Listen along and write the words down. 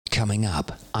coming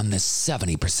up on the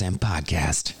 70%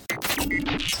 Podcast.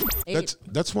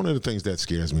 That's one of the things that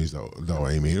scares me, though,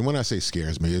 Amy. And when I say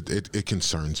scares me, it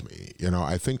concerns me. You know,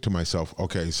 I think to myself,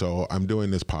 okay, so I'm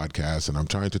doing this podcast and I'm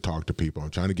trying to talk to people.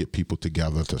 I'm trying to get people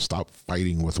together to stop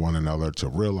fighting with one another, to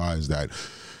realize that,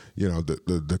 you know,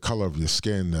 the color of your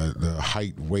skin, the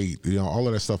height, weight, you know, all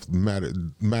of that stuff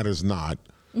matters not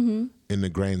in the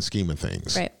grand scheme of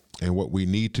things. Right. And what we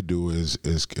need to do is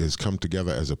come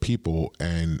together as a people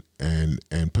and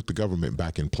put the government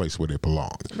back in place where they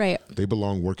belong. Right. They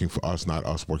belong working for us, not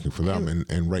us working for them.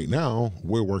 And right now,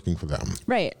 we're working for them.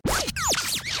 Right.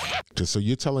 So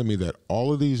you're telling me that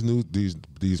all of these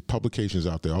these publications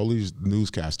out there, all these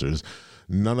newscasters,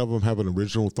 none of them have an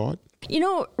original thought? You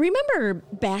know, remember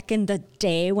back in the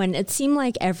day when it seemed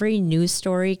like every news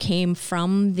story came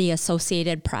from the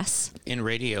Associated Press? In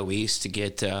radio, we used to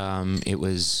get, it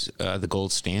was the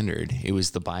gold standard. It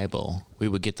was the Bible. We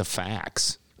would get the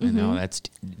facts. I know that's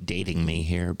dating me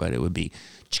here, but it would be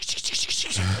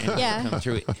Yeah. come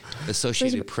through. The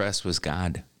Associated Press was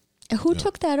God. Who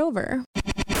took that over?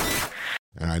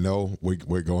 And I know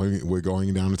we're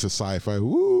going down into sci-fi.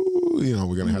 Woo! You know,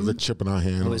 we're gonna have the chip in our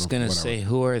hand. I was going to say,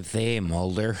 who are they,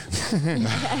 Mulder?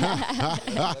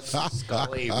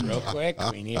 Scully, real quick.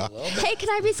 We need a little bit. Hey, can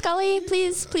I be Scully?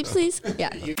 Please. Yeah.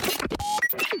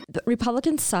 The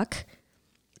Republicans suck.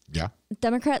 Yeah.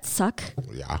 Democrats suck.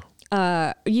 Yeah.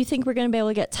 You think we're going to be able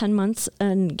to get 10 months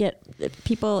and get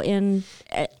people in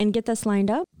and get this lined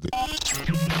up?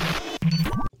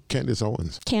 Candace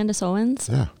Owens. Candace Owens?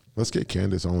 Yeah. Let's get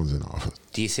Candace Owens in office.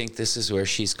 Do you think this is where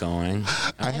she's going?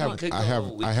 I have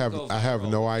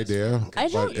no idea.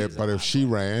 But if she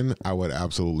ran, I would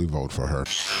absolutely vote for her.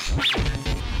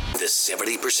 The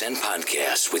 70%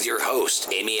 Podcast with your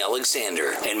host, Amy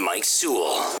Alexander and Mike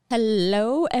Sewell.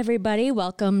 Hello, everybody.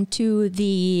 Welcome to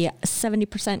the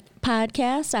 70%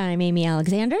 Podcast. I'm Amy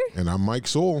Alexander. And I'm Mike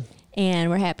Sewell. And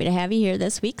we're happy to have you here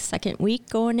this week, second week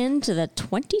going into the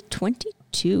 2022.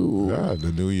 Yeah,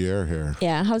 the new year here.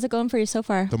 Yeah, how's it going for you so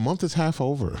far? The month is half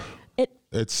over.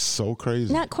 It's so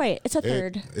crazy. Not quite. It's a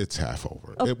third. It's half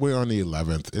over. Oh. We're on the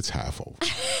 11th. It's half over.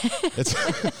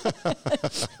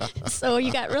 So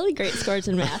you got really great scores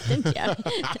in math, didn't you?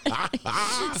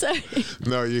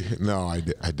 No, I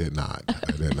did not.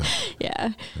 I did not.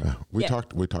 Yeah. We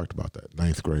talked about that.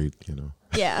 9th grade, you know.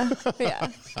 Yeah.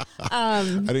 I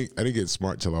didn't get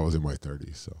smart till I was in my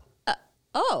 30s. So.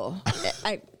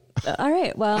 All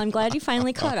right. Well, I'm glad you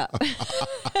finally caught up.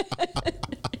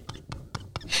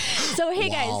 So, hey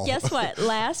guys, guess what?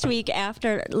 Last week,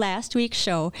 after last week's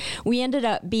show, we ended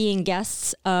up being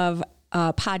guests of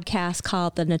a podcast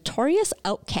called The Notorious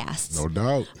Outcasts. No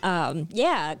doubt.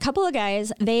 Yeah, a couple of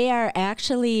guys. They are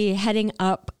actually heading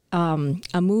up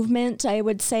a movement, I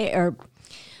would say, or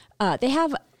they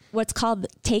have what's called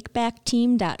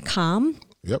takebackteam.com.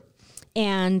 Yep.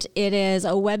 And it is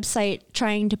a website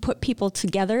trying to put people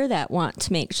together that want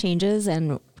to make changes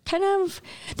and kind of,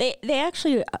 they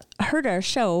actually heard our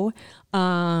show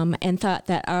and thought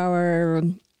that our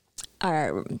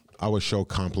show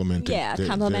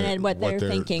complimented what they're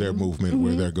thinking, their movement,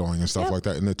 where they're going and stuff like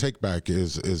that. And the take back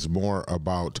is more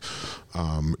about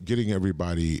getting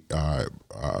everybody,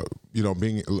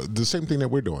 being the same thing that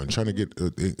we're doing, trying to get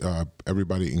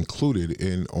everybody included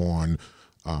in on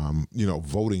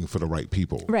voting for the right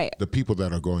people. Right. The people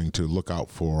that are going to look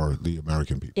out for the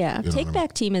American people. Yeah. Take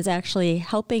Back Team is actually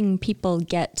helping people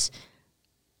get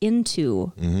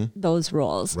into those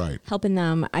roles. Right. Helping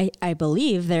them. I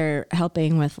believe they're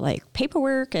helping with like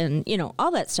paperwork and,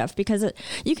 all that stuff, because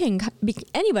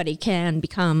anybody can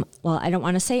become, well, I don't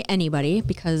want to say anybody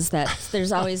because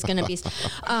there's always going to be,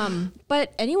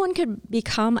 but anyone could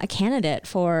become a candidate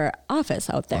for office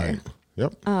out there. Right.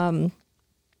 Yep.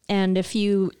 And if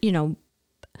you don't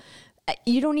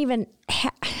even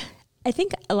I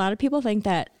think a lot of people think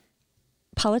that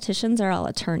politicians are all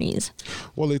attorneys.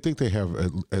 Well, they think they have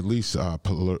at least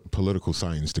political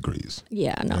science degrees.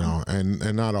 Yeah, no.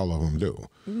 And not all of them do.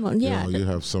 Well, yeah. You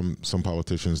have some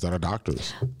politicians that are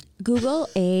doctors. Google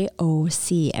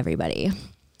AOC, everybody.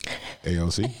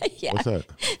 AOC? Yeah. What's that?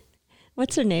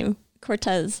 What's her name?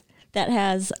 Cortez. That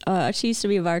has, she used to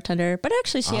be a bartender, but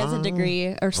actually she has a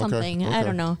degree or something. Okay. I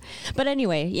don't know. But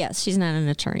anyway, yes, she's not an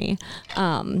attorney.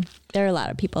 There are a lot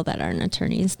of people that aren't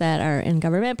attorneys that are in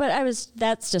government, but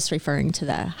that's just referring to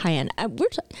the high end.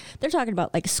 They're talking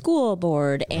about like school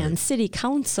board and city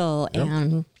council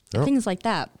and things like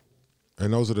that.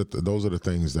 And those are the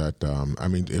things that,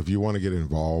 if you want to get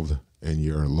involved in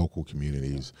your local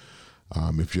communities,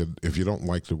 if you don't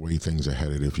like the way things are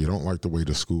headed, if you don't like the way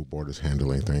the school board is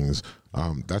handling things,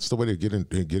 that's the way to get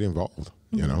involved.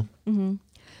 Mm-hmm.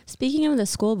 Speaking of the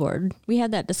school board, we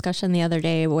had that discussion the other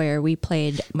day where we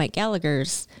played Mike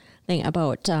Gallagher's thing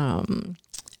about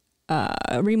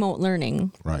remote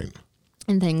learning. Right.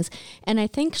 And things. And I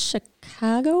think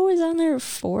Chicago is on their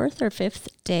 4th or 5th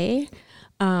day.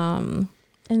 And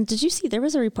did you see, there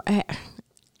was a report,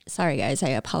 sorry guys, I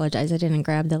apologize, I didn't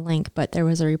grab the link, but there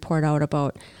was a report out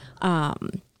about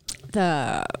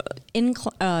the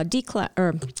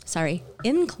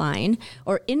incline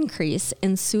or increase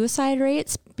in suicide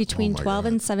rates between 12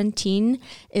 and 17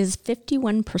 is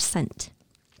 51%.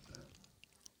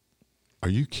 Are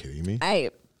you kidding me?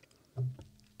 I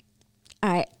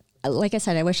like I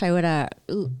said, I wish I would have,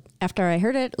 after I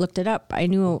heard it, looked it up. I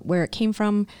knew where it came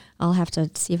from. I'll have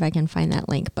to see if I can find that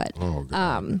link. But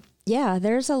yeah,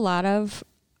 there's a lot of,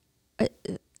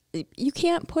 you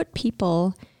can't put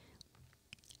people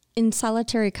in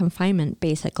solitary confinement,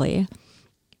 basically,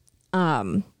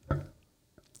 and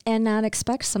not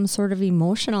expect some sort of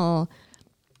emotional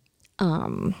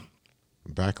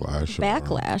backlash.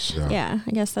 Yeah,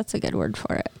 I guess that's a good word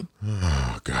for it.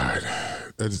 Oh God,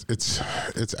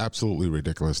 it's absolutely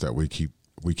ridiculous that we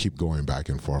keep going back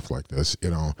and forth like this. You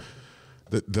know,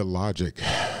 the logic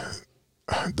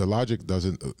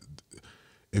doesn't.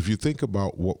 If you think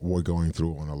about what we're going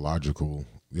through on a logically,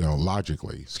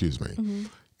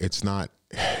 it's not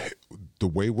the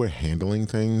way we're handling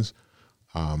things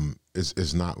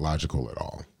is not logical at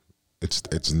all.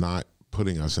 It's not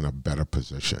putting us in a better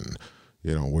position.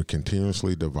 You know, we're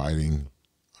continuously dividing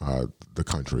the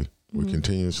country. We're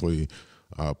continuously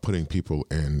putting people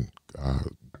in,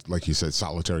 like you said,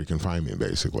 solitary confinement,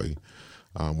 basically.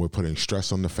 We're putting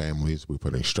stress on the families. We're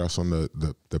putting stress on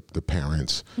the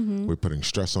parents. We're putting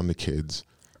stress on the kids,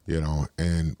 you know,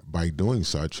 and by doing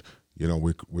such, you know,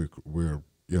 we're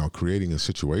you know, creating a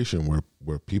situation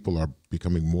where people are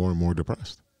becoming more and more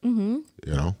depressed, you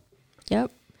know?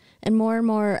 Yep. And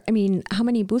more, I mean, how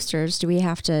many boosters do we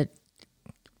have to?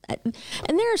 And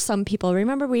there are some people,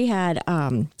 remember we had,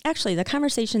 actually the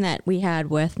conversation that we had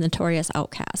with Notorious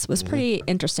Outcast was pretty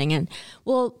interesting, and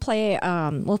we'll put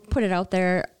it out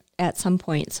there at some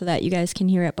point so that you guys can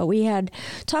hear it. But we had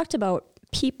talked about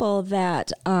people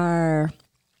that are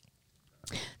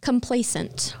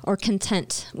complacent or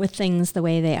content with things the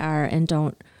way they are and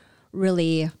don't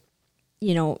really,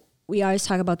 you know, we always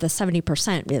talk about the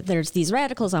 70%. There's these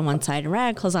radicals on one side and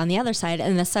radicals on the other side,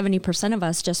 and the 70% of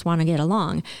us just want to get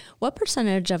along. What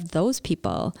percentage of those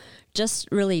people just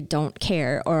really don't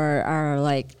care or are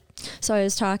like, so I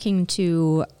was talking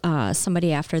to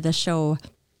somebody after the show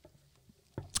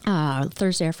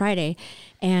Thursday or Friday,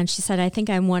 and she said, I think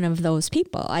I'm one of those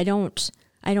people. I don't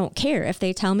care. If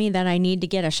they tell me that I need to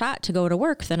get a shot to go to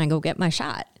work, then I go get my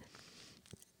shot.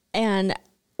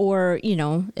 Or, you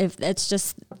know, if it's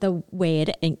just the way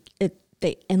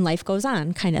and life goes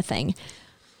on kind of thing.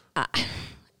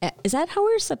 Is that how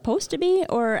we're supposed to be?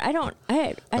 Or I'm not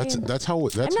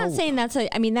saying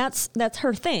that's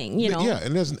her thing, you know? Yeah.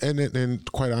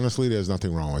 And quite honestly, there's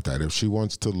nothing wrong with that. If she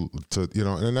wants to, you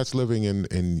know, and that's living in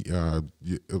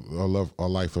a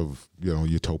life of, you know,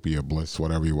 utopia, bliss,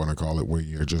 whatever you want to call it, where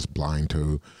you're just blind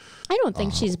to. I don't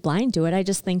think she's blind to it. I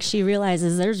just think she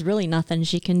realizes there's really nothing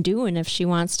she can do. And if she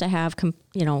wants to have,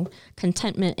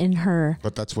 contentment in her.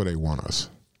 But that's where they want us.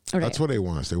 Okay. That's what they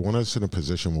want us. They want us in a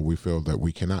position where we feel that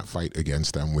we cannot fight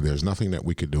against them, where there's nothing that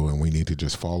we could do, and we need to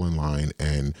just fall in line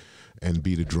and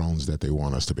be the drones that they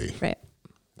want us to be. Right.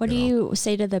 What do you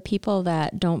say to the people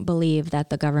that don't believe that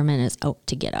the government is out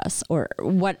to get us, or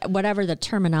whatever the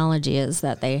terminology is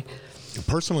that they?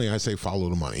 Personally, I say follow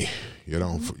the money. You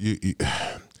know,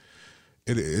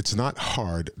 it's not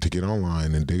hard to get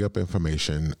online and dig up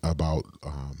information about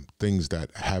things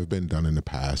that have been done in the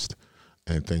past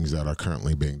and things that are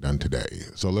currently being done today.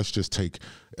 So let's just take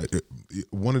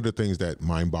one of the things that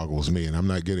mind boggles me, and I'm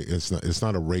not getting, it's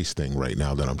not a race thing right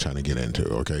now that I'm trying to get into.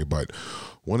 Okay. But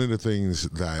one of the things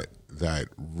that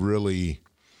really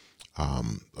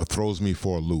throws me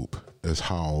for a loop is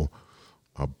how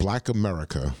Black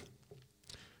America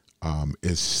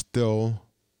is still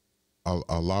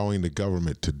allowing the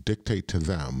government to dictate to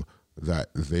them that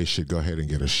they should go ahead and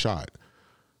get a shot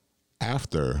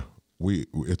after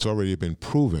it's already been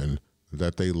proven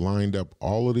that they lined up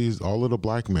all of the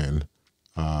black men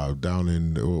down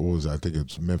in, I think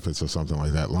it's Memphis or something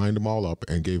like that, lined them all up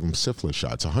and gave them syphilis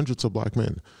shots, hundreds of black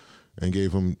men, and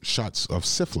gave them shots of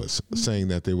syphilis, saying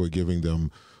that they were giving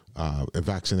them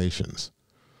vaccinations,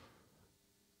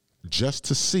 just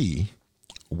to see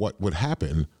what would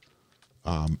happen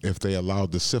if they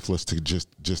allowed the syphilis to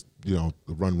just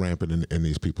run rampant in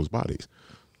these people's bodies.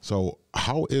 So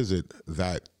how is it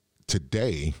that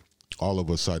today, all of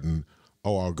a sudden,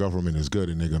 oh, our government is good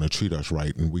and they're going to treat us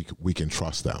right and we can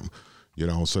trust them. You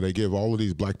know, so they give all of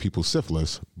these black people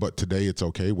syphilis, but today it's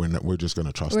okay. We're just going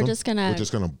to trust them. We're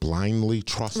just going to blindly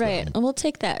trust them. Right. And we'll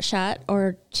take that shot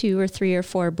or 2 or 3 or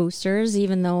 4 boosters,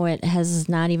 even though it has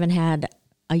not even had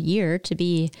a year to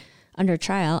be under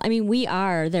trial. I mean, we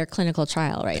are their clinical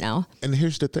trial right now. And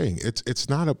here's the thing: it's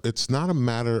not a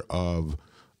matter of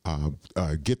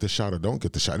get the shot or don't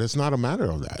get the shot. It's not a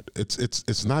matter of that.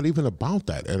 It's not even about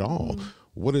that at all. Mm-hmm.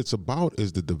 What it's about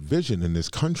is the division in this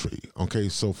country. Okay,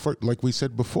 so like we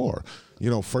said before, you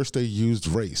know, first they used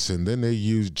race, and then they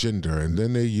used gender, and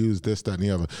then they used this, that, and the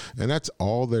other, and that's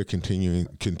all they're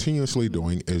continuously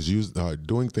doing is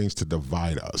doing things to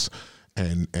divide us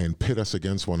and pit us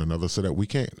against one another, so that we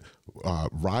can't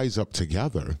rise up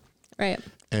together, right?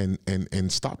 And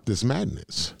stop this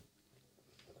madness.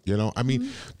 You know, I mean,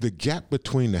 the gap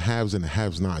between the haves and the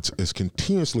have-nots is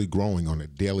continuously growing on a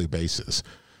daily basis.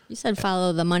 You said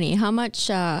follow the money. How much?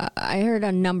 I heard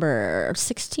a number,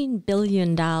 $16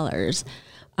 billion. The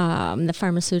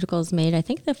pharmaceuticals made, I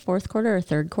think, the fourth quarter or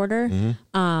third quarter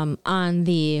on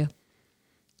the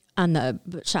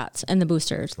shots and the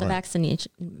boosters, the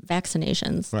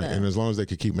vaccinations. Right, and as long as they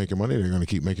can keep making money, they're going to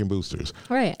keep making boosters.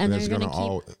 Right, and there's going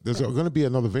to be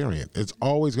another variant. It's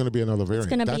always going to be another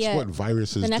variant. That's what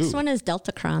viruses do. The next one is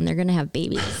Deltacron. They're going to have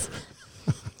babies.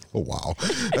 Oh, wow.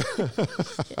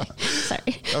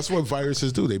 Sorry. That's what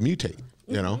viruses do. They mutate.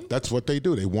 You know, that's what they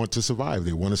do. They want to survive.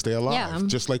 They want to stay alive,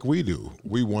 just like we do.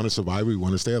 We want to survive. We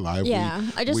want to stay alive. Yeah,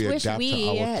 I just wish adapt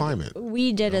to our climate.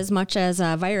 We did as much as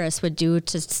a virus would do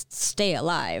to stay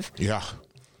alive. Yeah.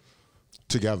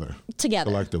 Together.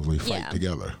 Collectively fight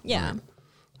together. Yeah.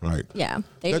 Right. Yeah.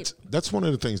 That's one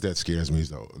of the things that scares me,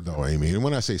 though, Amy. And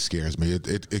when I say scares me,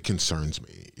 it concerns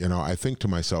me. You know, I think to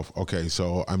myself, okay,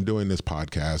 so I'm doing this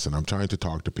podcast and I'm trying to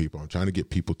talk to people. I'm trying to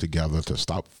get people together to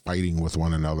stop fighting with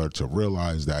one another, to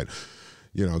realize that,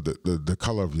 you know, the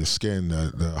color of your skin,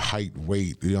 the height,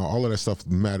 weight, you know, all of that stuff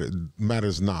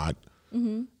matters not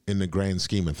in the grand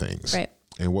scheme of things. Right.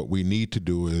 And what we need to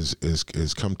do is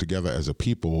come together as a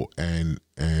people and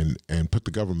put the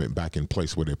government back in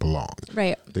place where they belong.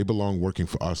 Right. They belong working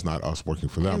for us, not us working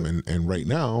for them. And right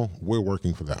now, we're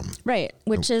working for them. Right.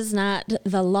 Which is not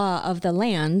the law of the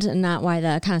land, and not why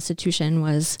the Constitution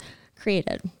was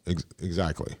created.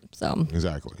 Exactly. So.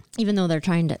 Exactly. Even though they're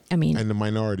trying to, And the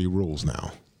minority rules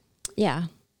now. Yeah.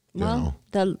 Well,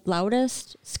 the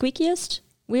loudest, squeakiest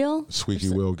wheel. Squeaky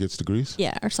wheel gets the grease?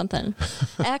 Yeah, or something.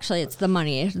 Actually, it's the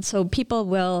money. So people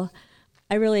will,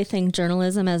 I really think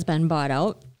journalism has been bought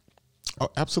out. Oh,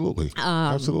 absolutely.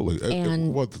 Absolutely.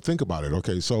 And well, think about it.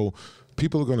 Okay, so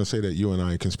people are going to say that you and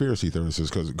I are conspiracy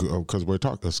theorists because we're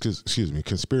talking,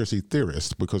 conspiracy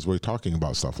theorists because we're talking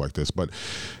about stuff like this. But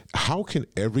how can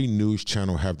every news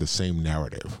channel have the same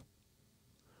narrative?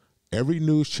 Every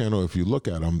news channel, if you look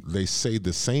at them, they say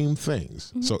the same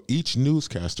things. Mm-hmm. So each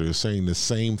newscaster is saying the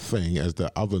same thing as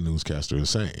the other newscaster is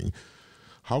saying.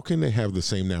 How can they have the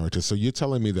same narrative? So you're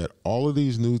telling me that all of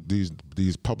these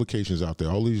publications out there,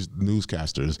 all these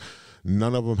newscasters,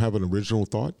 none of them have an original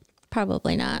thought?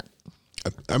 Probably not.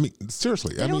 I mean,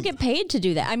 seriously. They don't get paid to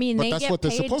do that. I mean, but that's what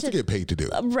they're supposed to get paid to do.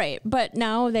 Right. But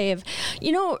now they've,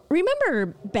 remember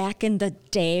back in the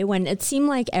day when it seemed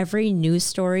like every news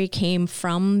story came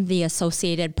from the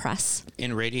Associated Press?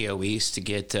 In radio, we used to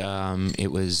get,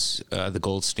 it was the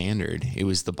gold standard. It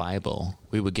was the Bible.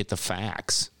 We would get the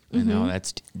facts. I know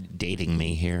that's dating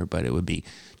me here, but it would be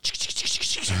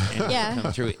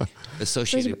come through.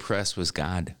 Associated Press was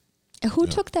God. Who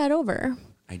took that over?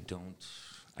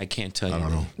 I can't tell you. I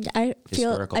don't know.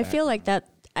 I feel like that.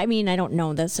 I mean, I don't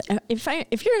know this. If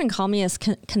you're going to call me a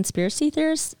conspiracy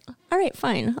theorist, all right,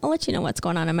 fine. I'll let you know what's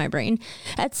going on in my brain.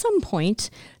 At some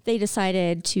point, they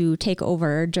decided to take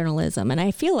over journalism, and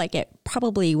I feel like it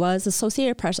probably was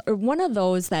Associated Press or one of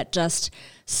those that just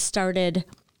started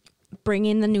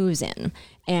bringing the news in,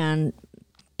 and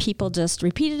people just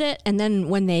repeated it. And then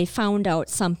when they found out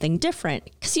something different,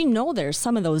 because there's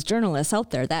some of those journalists out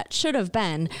there that should have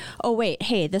been, oh wait,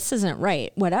 hey, this isn't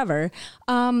right, whatever.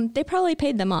 They probably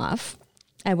paid them off,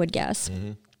 I would guess.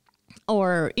 Mm-hmm.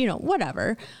 Or,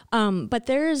 whatever. But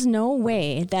there is no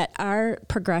way that our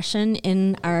progression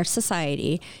in our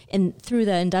society through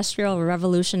the Industrial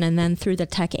Revolution and then through the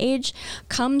tech age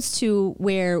comes to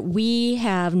where we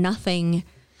have nothing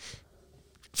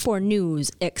for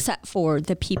news except for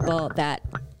the people that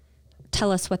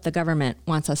tell us what the government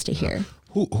wants us to hear.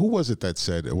 Who was it that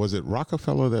said, was it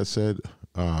Rockefeller that said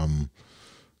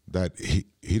that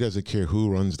he doesn't care who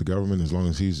runs the government as long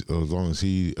as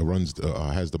he runs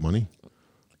has the money?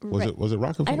 Was it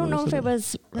Rockefeller? I don't know if it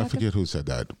was. I forget who said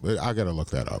that. I got to look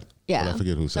that up. Yeah. But I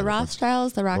forget who said the it.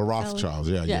 Rothschilds, the Rockefellers. The Rothschilds.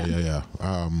 Yeah.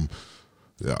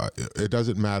 It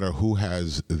doesn't matter who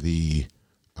has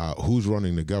who's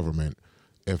running the government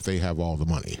if they have all the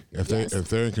money. If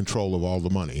they're in control of all the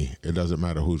money, it doesn't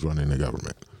matter who's running the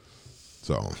government.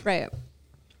 So right.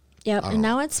 Yep. And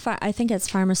now I think it's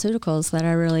pharmaceuticals that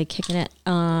are really kicking it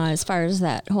as far as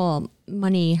that whole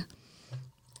money,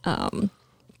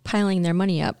 piling their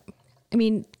money up. I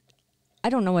mean, I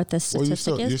don't know what the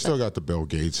statistic is. You still got the Bill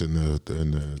Gates and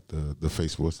the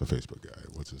Facebook. What's the Facebook guy?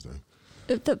 What's his name?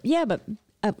 But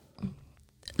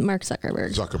Mark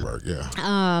Zuckerberg. Yeah.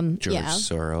 George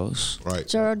Soros. Right.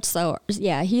 George Soros.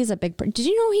 Yeah, he's a big. Did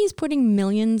you know he's putting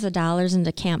millions of dollars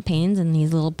into campaigns in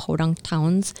these little podunk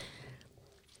towns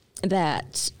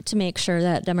to make sure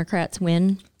that Democrats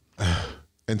win?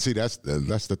 And see, that's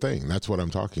the thing. That's what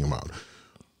I'm talking about.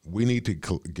 We need to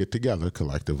get together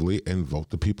collectively and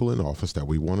vote the people in office that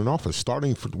we want in office,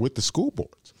 starting with the school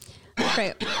boards.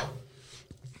 Right.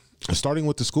 Starting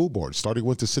with the school board, starting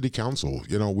with the city council.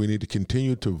 We need to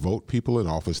continue to vote people in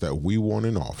office that we want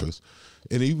in office.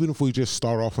 And even if we just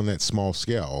start off on that small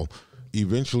scale,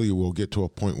 eventually we'll get to a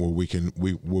point where we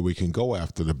can go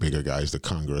after the bigger guys, the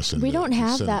Congress. And we don't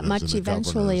have that much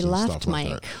eventually left, Mike.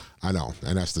 That. I know,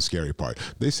 and that's the scary part.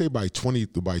 They say by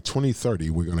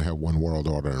 2030 we're going to have one world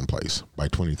order in place. By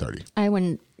 2030,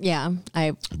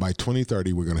 by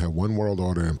 2030 we're going to have one world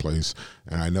order in place.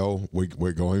 And I know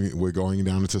we're going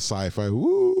down into sci-fi.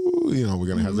 Woo! We're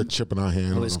going to have the chip in our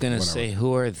hand. I was going to say,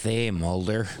 who are they,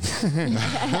 Mulder?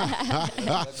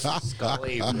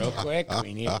 Scully, real quick.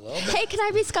 We need a little bit. Hey, can I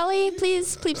be Scully,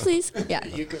 please?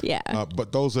 Yeah.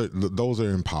 But those are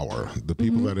in power. The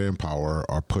people that are in power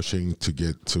are pushing to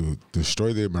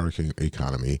destroy the American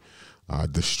economy,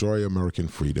 destroy American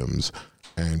freedoms,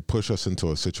 and push us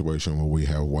into a situation where we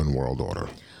have one world order.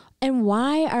 And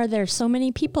why are there so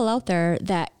many people out there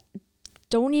that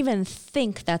don't even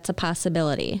think that's a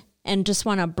possibility and just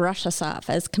want to brush us off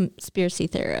as conspiracy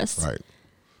theorists? Right.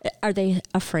 Are they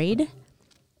afraid?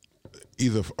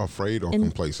 Either afraid or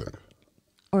complacent.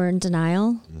 Or in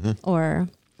denial? Mm-hmm.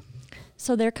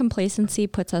 So their complacency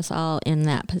puts us all in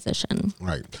that position.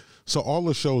 Right. So all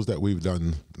the shows that we've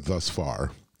done thus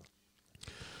far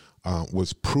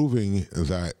was proving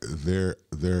that there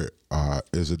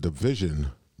is a division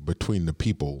between the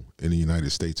people in the United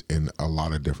States in a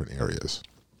lot of different areas.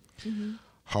 Mm-hmm.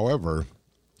 However,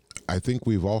 I think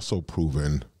we've also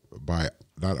proven by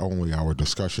not only our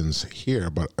discussions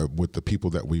here, but with the people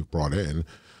that we've brought in,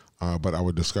 but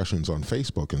our discussions on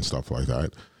Facebook and stuff like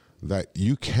that, that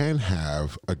you can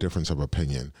have a difference of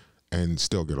opinion and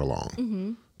still get along.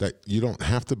 Mm-hmm. That you don't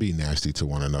have to be nasty to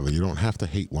one another. You don't have to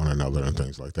hate one another and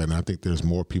things like that. And I think there's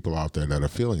more people out there that are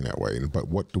feeling that way. But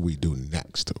what do we do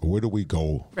next? Where do we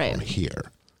go from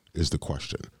here is the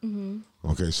question. Mm-hmm.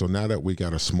 Okay, so now that we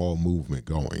got a small movement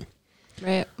going,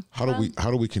 right? How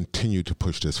do we continue to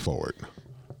push this forward?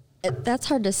 That's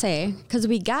hard to say because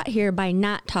we got here by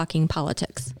not talking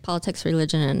politics,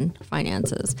 religion, and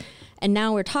finances. And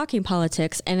now we're talking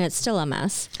politics and it's still a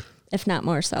mess, if not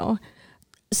more so.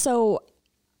 So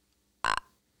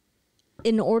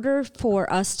in order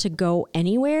for us to go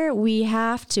anywhere, we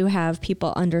have to have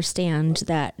people understand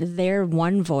that their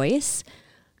one voice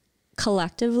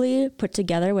collectively put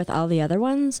together with all the other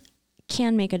ones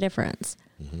can make a difference.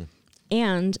 Mm-hmm.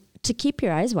 And to keep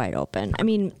your eyes wide open. I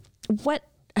mean,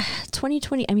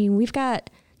 2020, we've got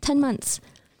 10 months,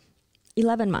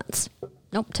 11 months.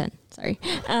 Nope, 10. Sorry.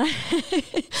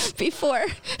 Before,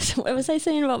 so what was I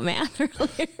saying about math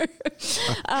earlier?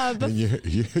 And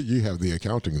you have the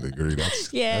accounting degree. That's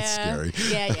scary.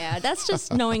 Yeah. That's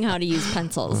just knowing how to use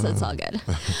pencils. That's all good.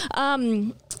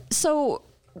 So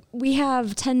we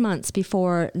have 10 months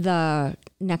before the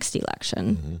next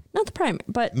election. Mm-hmm. Not the primary,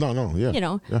 but no, yeah.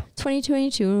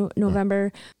 2022,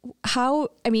 November.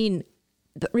 The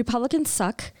Republicans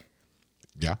suck.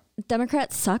 Yeah.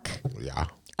 Democrats suck. Yeah.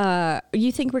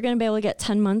 You think we're going to be able to get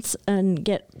 10 months and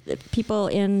get people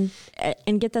in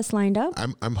and get this lined up?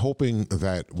 I'm hoping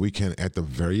that we can, at the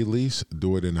very least,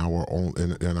 do it in our own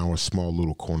in our small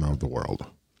little corner of the world.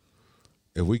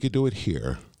 If we could do it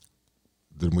here,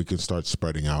 then we can start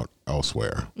spreading out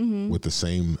elsewhere with the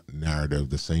same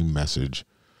narrative, the same message,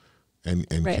 and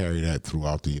carry that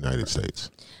throughout the United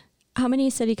States. How many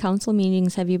city council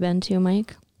meetings have you been to,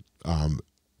 Mike?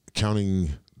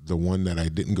 Counting the one that I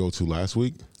didn't go to last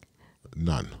week,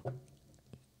 none.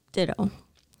 Ditto.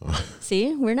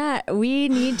 See, we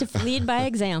need to lead by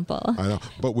example. I know,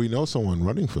 but we know someone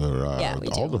running for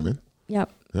alderman.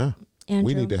 Yep. Yeah. Andrew.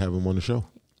 We need to have him on the show.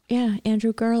 Yeah,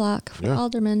 Andrew Gerlach for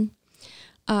alderman.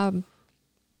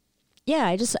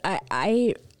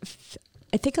 I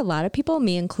think a lot of people,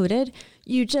 me included,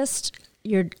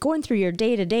 you're going through your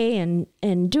day to day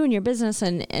and doing your business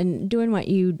and doing what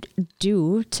you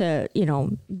do to,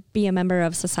 be a member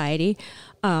of society.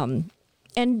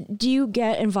 And do you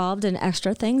get involved in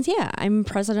extra things? Yeah, I'm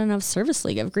president of Service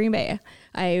League of Green Bay.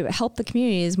 I help the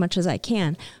community as much as I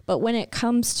can. But when it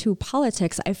comes to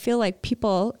politics, I feel like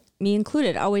people, me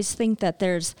included, always think that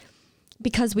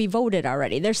because we voted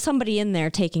already, there's somebody in there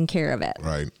taking care of it.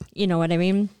 Right. You know what I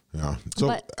mean? Yeah.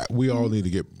 So we all need to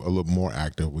get a little more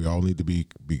active. We all need to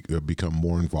become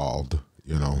more involved,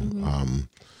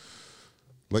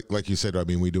 Like you said, I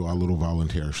mean, we do our little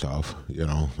volunteer stuff.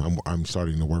 I'm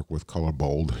starting to work with Color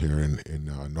Bold here in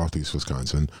Northeast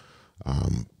Wisconsin,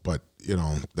 but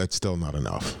that's still not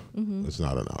enough. It's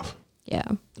not enough.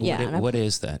 Yeah, What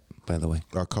is that, by the way?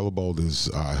 Color Bold is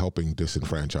helping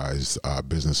disenfranchised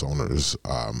business owners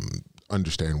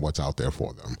understand what's out there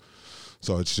for them.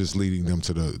 So it's just leading them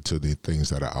to the things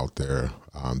that are out there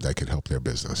that could help their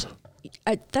business.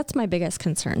 That's my biggest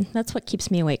concern. That's what keeps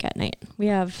me awake at night. We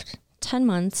have 10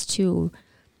 months to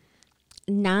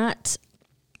not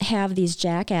have these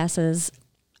jackasses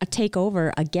take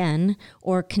over again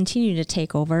or continue to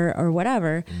take over or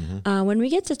whatever. When we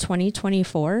get to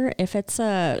 2024, if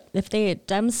they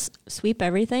Dems sweep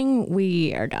everything,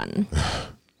 we are done.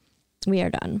 We are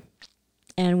done.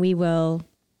 And we will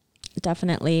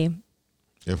definitely,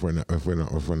 if we're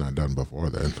not done before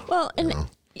then. Well,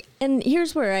 and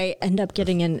here's where I end up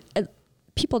getting in.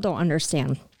 People don't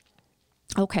understand.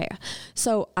 Okay,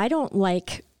 so I don't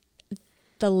like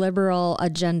the liberal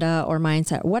agenda or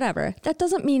mindset, whatever. That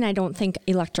doesn't mean I don't think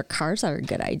electric cars are a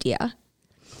good idea.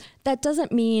 That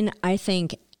doesn't mean I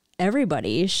think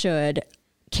everybody should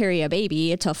carry a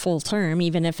baby to full term,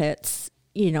 even if it's,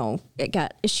 it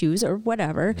got issues or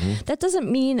whatever. That doesn't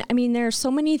mean, there are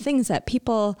so many things that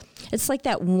people, it's like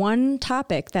that one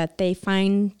topic that they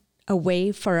find a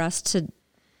way for us to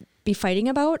be fighting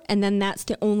about, and then that's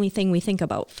the only thing we think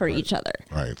about for each other.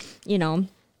 Right.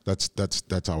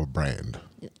 That's our brand.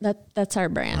 That's our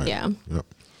brand. Right. Yeah. Yep.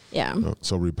 Yeah.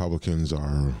 So Republicans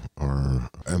are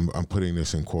I'm putting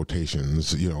this in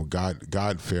quotations,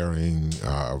 God-fearing,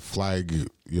 flag,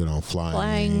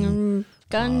 flying,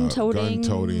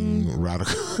 gun-toting,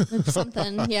 radical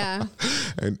something, yeah.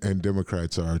 And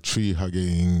Democrats are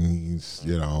tree-hugging,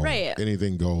 right.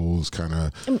 Anything goes kind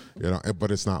of,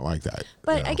 but it's not like that.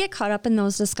 But I get caught up in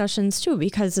those discussions too,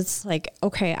 because it's like,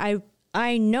 okay,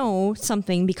 I know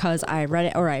something because I read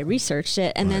it or I researched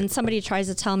it, and then somebody tries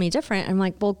to tell me different. I'm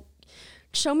like, well,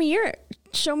 show me your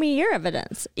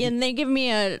evidence, and they give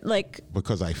me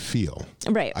because I feel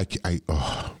right.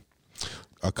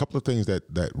 A couple of things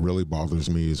that really bothers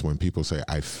me is when people say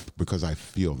because I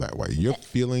feel that way. Your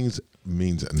feelings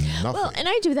means nothing. Well, and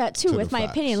I do that too with my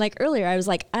opinion. Like earlier, I was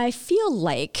like, I feel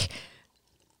like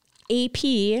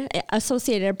AP,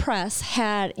 Associated Press,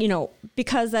 had,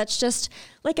 because that's just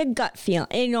like a gut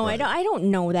feeling. Right. I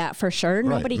don't know that for sure.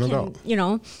 Right. Nobody can,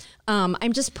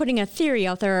 I'm just putting a theory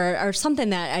out there or something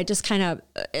that I just kind of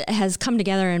has come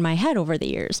together in my head over the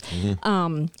years.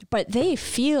 But they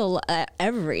feel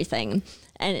everything.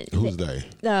 And who's they?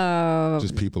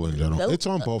 Just people in general. It's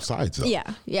on both sides, though.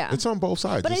 Yeah. It's on both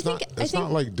sides. But it's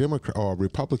not like Democrat or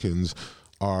Republicans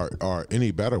are any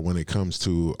better when it comes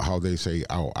to how they say,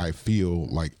 "Oh, I feel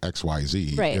like X, Y,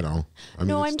 Z." Right.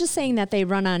 I'm just saying that they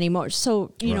run on emotion.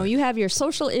 So you have your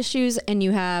social issues, and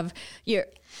you have your,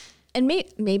 and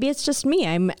maybe it's just me.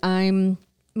 I'm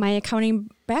my accounting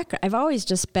background. I've always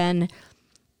just been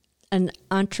an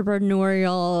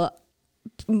entrepreneurial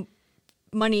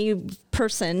money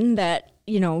person that,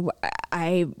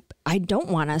 I don't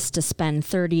want us to spend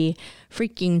 $30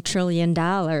 freaking trillion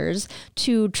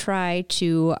to try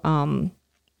to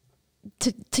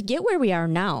get where we are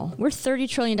now. We're $30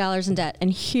 trillion in debt,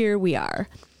 and here we are.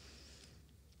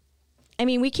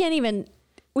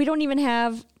 We don't even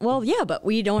have, but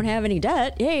we don't have any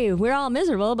debt. Hey, we're all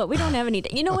miserable, but we don't have any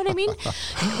debt. You know what I mean?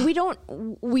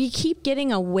 We keep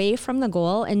getting away from the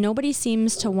goal, and nobody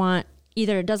seems to want,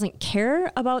 either doesn't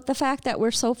care about the fact that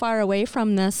we're so far away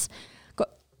from this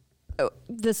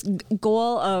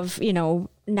goal of,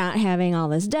 not having all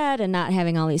this debt and not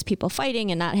having all these people fighting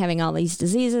and not having all these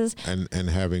diseases and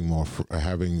having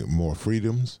more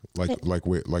freedoms like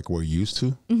we're used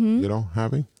to,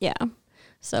 having. Yeah.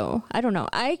 So I don't know.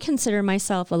 I consider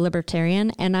myself a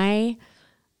libertarian, and I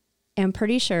am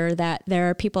pretty sure that there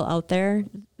are people out there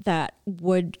that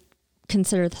would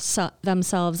consider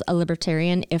themselves a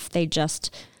libertarian if they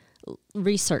just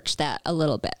research that a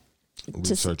little bit.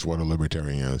 research what a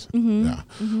libertarian is. Yeah.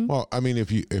 Well, I mean,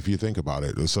 if you think about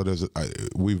it, so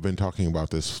we've been talking about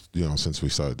this, since we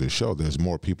started this show. There's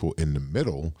more people in the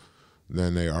middle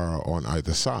than they are on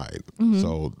either side.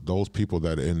 So those people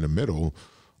that are in the middle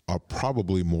are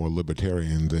probably more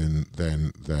libertarian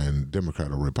than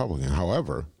Democrat or Republican.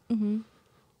 However,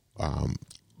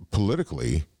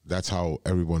 politically, that's how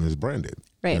everyone is branded.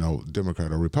 Right.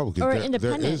 Democrat or Republican. Or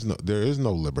independent. There is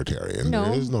no libertarian. No.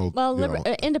 There is no. Well,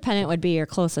 independent would be your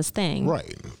closest thing.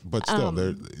 Right. But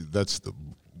still,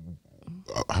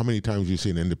 how many times you see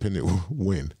an independent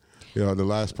win? The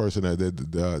last person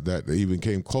that even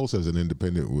came close as an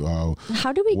independent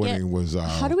how do we winning was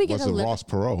Ross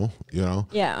Perot,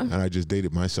 Yeah. And I just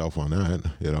dated myself on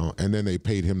that, and then they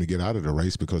paid him to get out of the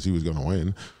race because he was going to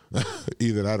win.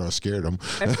 Either that or scared him.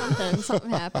 Or something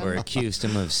happened. Or accused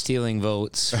him of stealing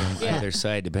votes from either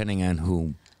side, depending on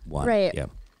who won. Right.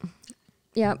 Yep.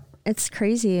 Yep. It's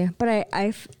crazy. But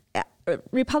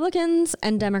Republicans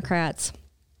and Democrats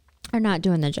are not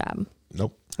doing the job.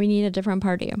 Nope. We need a different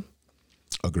party.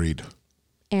 Agreed.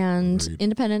 And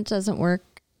independent doesn't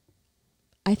work.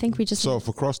 I think we just... So if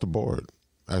across the board,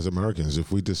 as Americans,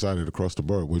 if we decided across the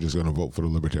board, we're just going to vote for the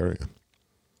libertarian.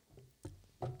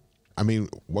 I mean,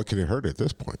 what can it hurt at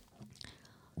this point?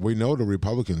 We know the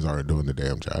Republicans aren't doing the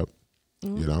damn job.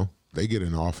 They get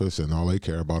in office and all they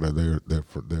care about are their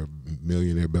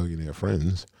millionaire, billionaire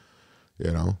friends.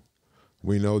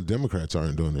 We know Democrats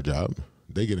aren't doing the job.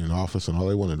 They get in office and all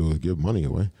they want to do is give money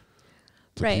away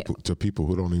to people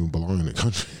who don't even belong in the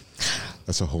country.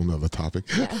 That's a whole nother topic.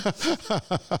 Yeah.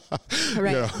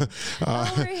 Right.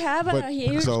 We have a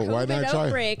huge COVID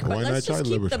outbreak, but let's just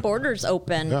keep the borders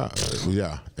open.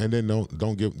 Yeah. And then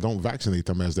don't vaccinate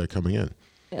them as they're coming in.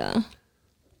 Yeah.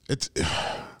 It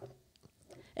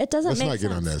doesn't Let's make not sense.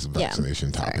 get on this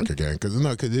vaccination topic again, because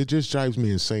it just drives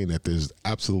me insane that there's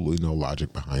absolutely no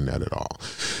logic behind that at all.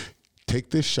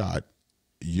 Take this shot,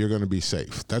 you're going to be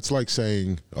safe. That's like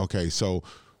saying, okay, so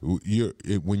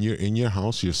when you're in your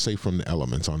house, you're safe from the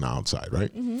elements on the outside,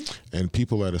 right? And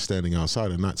people that are standing outside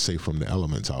are not safe from the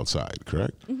elements outside,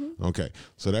 correct? Okay,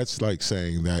 so that's like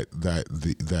saying that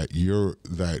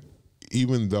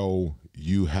even though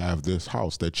you have this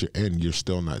house that you're in, you're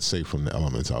still not safe from the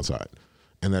elements outside.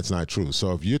 And that's not true.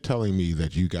 So if you're telling me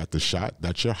that you got the shot,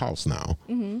 that's your house now.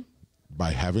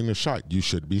 By having the shot, you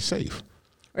should be safe.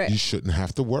 Right. You shouldn't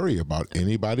have to worry about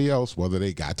anybody else, whether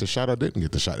they got the shot or didn't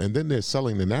get the shot. And then they're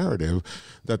selling the narrative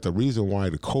that the reason why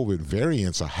the COVID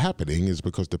variants are happening is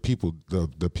because the people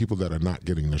that are not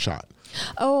getting the shot.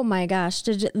 Oh my gosh.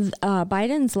 Did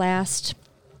Biden's last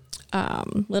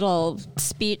little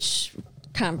speech,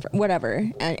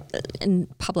 in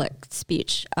public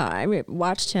speech, I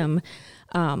watched him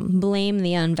blame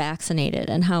the unvaccinated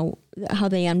and how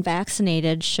the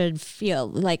unvaccinated should feel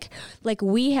like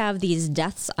we have these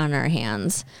deaths on our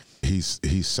hands. He's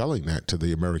selling that to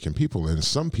the American people, and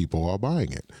some people are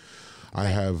buying it. I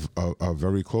have a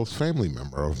very close family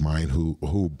member of mine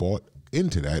who bought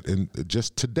into that, and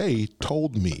just today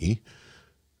told me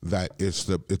that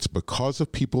it's because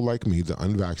of people like me, the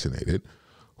unvaccinated,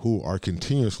 who are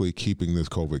continuously keeping this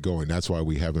COVID going. That's why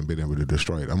we haven't been able to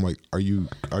destroy it. I'm like, are you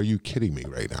kidding me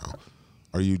right now?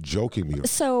 Are you joking me?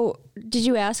 So did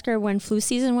you ask her when flu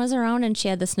season was around and she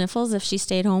had the sniffles if she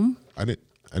stayed home? I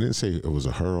didn't say it was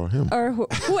a her or him. Or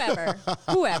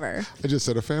whoever. I just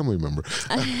said a family member.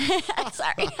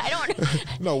 Sorry, I don't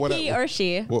know. No, or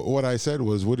she. What I said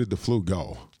was, where did the flu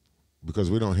go? Because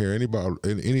we don't hear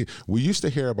any. We used to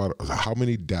hear about how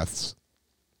many deaths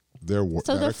there were.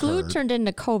 So the flu turned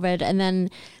into COVID, and then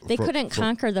they couldn't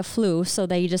conquer the flu, so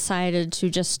they decided to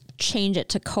just change it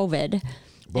to COVID.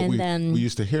 But we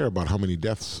used to hear about how many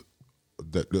deaths,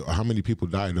 how many people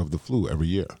died of the flu every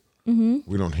year.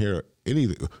 We don't hear any.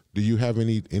 Do you have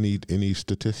any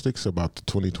statistics about the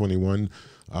 2021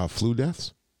 flu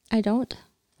deaths? I don't.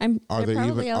 Are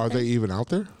they even out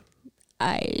there?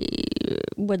 I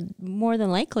would more than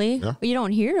likely. Yeah. You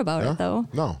don't hear about it though.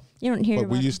 No. You don't hear about it.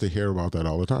 But we used to hear about that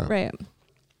all the time. Right.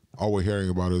 All we're hearing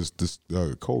about is this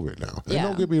COVID now. And Yeah.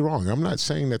 don't get me wrong. I'm not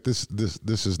saying that this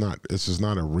is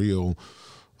not a real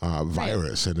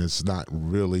virus, and it's not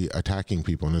really attacking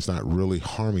people, and it's not really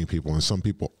harming people, and some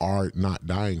people are not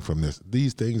dying from this.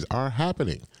 These things are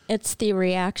happening. It's the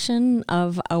reaction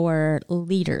of our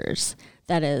leaders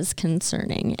that is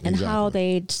concerning, and how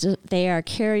they are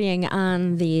carrying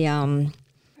on the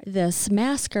this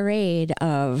masquerade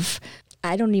of,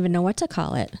 I don't even know what to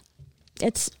call it.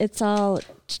 It's all,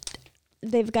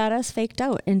 they've got us faked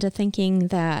out into thinking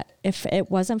that if it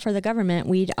wasn't for the government,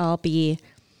 we'd all be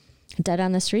dead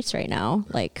on the streets right now.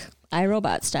 Like,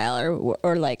 iRobot style,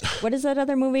 or like, what is that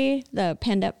other movie? The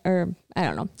pandemic, or I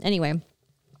don't know. Anyway.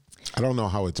 I don't know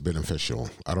how it's beneficial.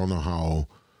 I don't know how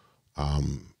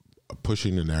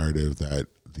pushing the narrative that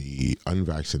the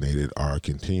unvaccinated are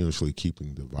continuously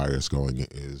keeping the virus going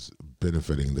is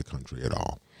benefiting the country at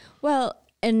all. Well,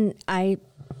 and I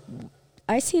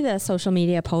see the social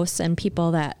media posts and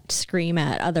people that scream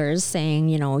at others saying,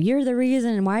 you know, you're the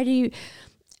reason. Why do you?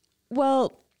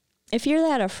 Well, if you're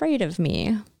that afraid of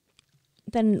me,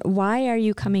 then why are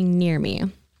you coming near me?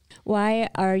 Why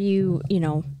are you, you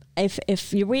know,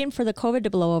 if you're waiting for the COVID to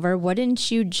blow over, wouldn't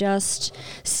you just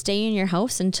stay in your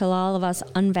house until all of us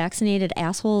unvaccinated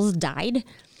assholes died?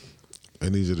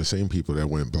 And these are the same people that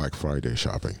went Black Friday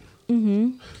shopping.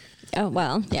 Mm-hmm. Oh,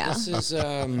 well, yeah. This is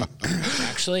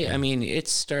actually, I mean,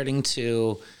 it's starting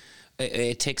to,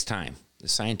 it takes time. The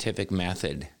scientific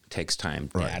method takes time.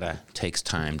 Right. Data takes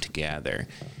time to gather.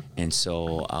 And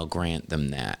so I'll grant them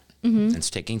that. Mm-hmm. It's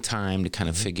taking time to kind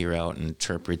of figure out and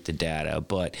interpret the data.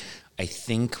 But I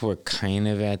think we're kind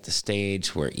of at the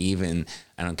stage where even,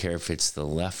 I don't care if it's the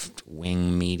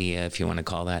left-wing media, if you want to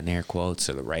call that in air quotes,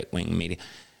 or the right-wing media,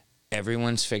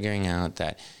 everyone's figuring out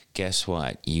that, guess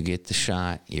what? You get the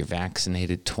shot, you're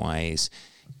vaccinated twice,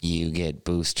 you get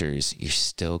boosters, you're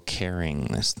still carrying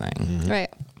this thing. Mm-hmm.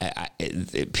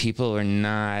 Right. People are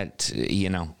not, you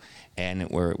know, and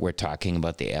we're talking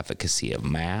about the efficacy of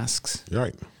masks.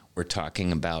 Right. We're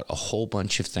talking about a whole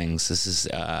bunch of things. This is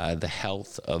the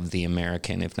health of the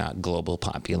American, if not global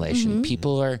population. Mm-hmm.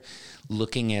 People are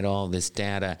looking at all this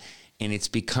data, and it's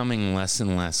becoming less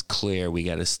and less clear. We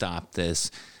got to stop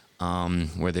this.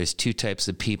 Where there's two types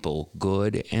of people,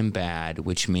 good and bad,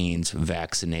 which means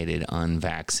vaccinated,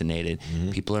 unvaccinated. Mm-hmm.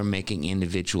 People are making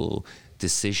individual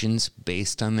decisions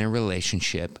based on their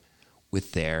relationship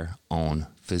with their own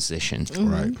physician. Mm-hmm.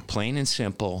 Right. Plain and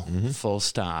simple, full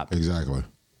stop. Exactly.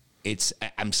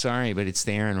 I'm sorry, but it's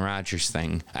the Aaron Rodgers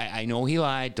thing. I know he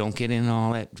lied. Don't get in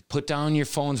all that. Put down your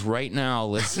phones right now.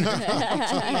 Listen.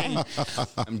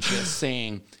 I'm just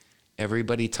saying,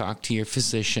 everybody talk to your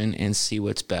physician and see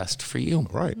what's best for you.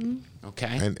 Right. Mm-hmm.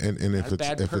 Okay. And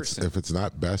if it's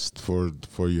not best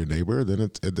for your neighbor, then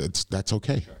it's that's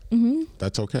okay. Mm-hmm.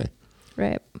 That's okay.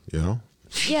 Right. You know.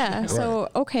 Yeah. So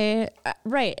okay.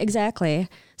 Right. Exactly.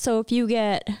 So if you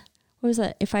get, what was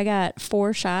that? If I got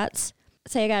 4 shots,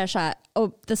 say I got a shot.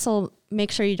 Oh, this will make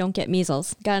sure you don't get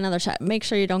measles. Got another shot. Make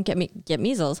sure you don't get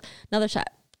measles. Another shot.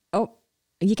 Oh,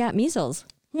 you got measles.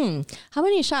 How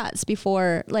many shots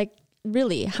before, like,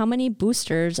 really, how many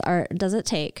boosters does it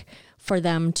take for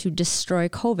them to destroy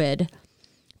COVID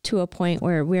to a point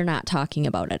where we're not talking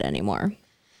about it anymore?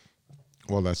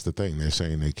 Well, that's the thing. They're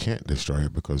saying they can't destroy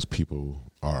it because people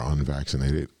are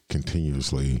unvaccinated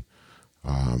continuously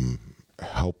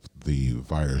help the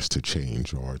virus to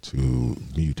change or to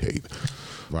mutate.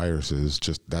 Viruses,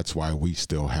 that's why we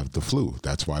still have the flu.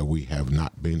 That's why we have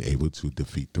not been able to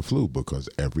defeat the flu, because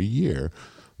every year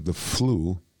the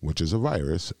flu, which is a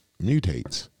virus,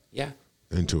 mutates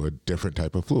into a different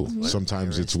type of flu. Mm-hmm.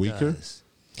 Sometimes it's weaker,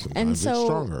 sometimes it's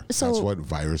stronger. That's what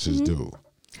viruses do.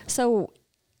 So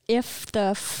if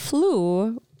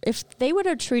they would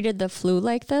have treated the flu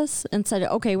like this and said,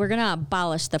 okay, we're going to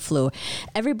abolish the flu.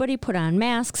 Everybody put on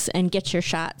masks and get your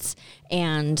shots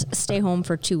and stay home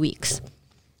for 2 weeks.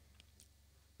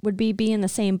 Would we be in the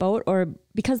same boat? Or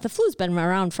because the flu's been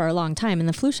around for a long time and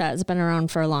the flu shot has been around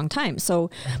for a long time.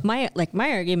 So my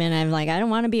argument, I'm like, I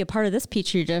don't want to be a part of this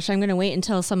petri dish. I'm going to wait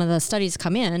until some of the studies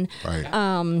come in.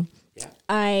 Right.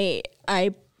 I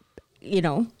you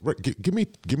know. Right. Give me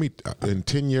in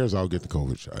 10 years, I'll get the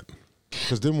COVID shot.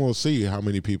 Because then we'll see how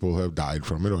many people have died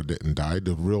from it or didn't die.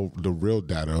 The real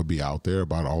data will be out there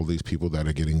about all these people that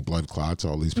are getting blood clots,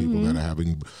 all these people that are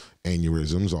having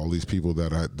aneurysms, all these people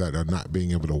that are not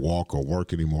being able to walk or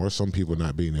work anymore. Some people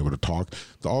not being able to talk.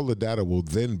 All the data will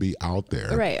then be out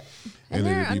there, right? And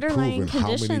there are underlying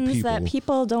conditions that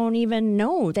people don't even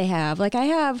know they have. Like I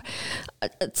have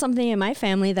something in my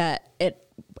family that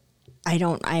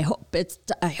I hope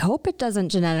it doesn't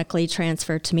genetically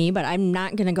transfer to me, but I'm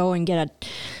not going to go and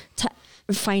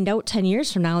find out 10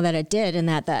 years from now that it did, and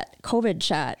that COVID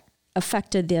shot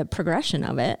affected the progression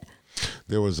of it.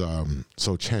 There was the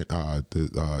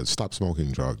stop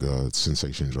smoking drug,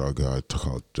 sensation drug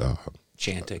called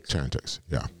Chantix. Chantix,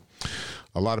 yeah.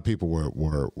 A lot of people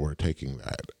were taking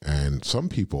that, and some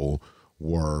people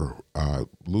were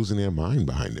losing their mind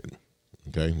behind it.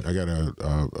 Okay, I got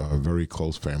a very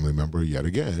close family member yet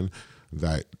again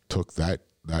that took that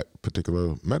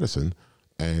particular medicine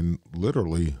and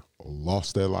literally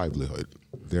lost their livelihood.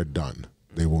 They're done.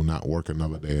 They will not work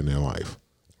another day in their life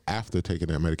after taking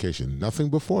that medication. Nothing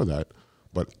before that,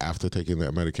 but after taking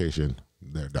that medication,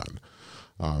 they're done.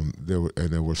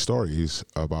 There were stories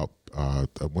about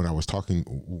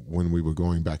when we were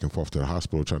going back and forth to the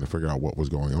hospital trying to figure out what was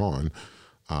going on.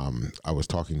 I was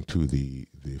talking to the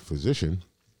physician,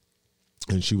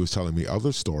 and she was telling me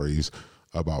other stories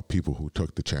about people who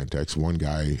took the Chantix. One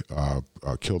guy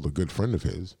killed a good friend of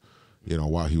his,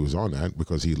 while he was on that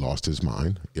because he lost his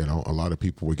mind. A lot of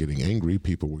people were getting angry.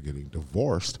 People were getting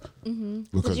divorced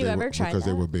because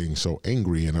they were being so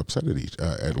angry and upset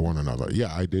at one another.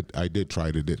 Yeah, I did try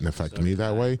it. It didn't affect me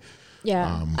that way.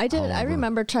 Yeah, I did. However, I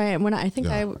remember trying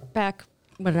back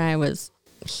when I was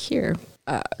here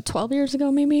 12 years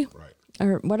ago, maybe, right,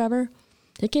 or whatever.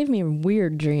 It gave me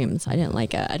weird dreams. I didn't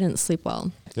like it. I didn't sleep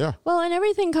well. Yeah. Well, and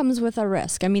everything comes with a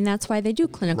risk. I mean, that's why they do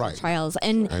clinical trials,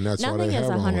 and that's nothing why they is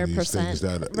have 100%.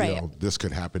 That this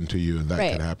could happen to you and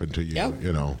that could happen to you.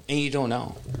 Yep. And you don't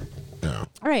know. Yeah.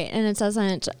 Right, and it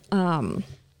doesn't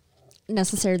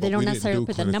necessarily. They don't necessarily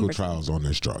put the numbers. Trials on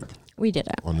this drug. We did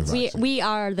it. On the vaccine. We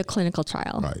are the clinical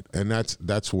trial. Right, and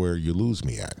that's where you lose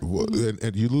me at.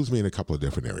 And you lose me in a couple of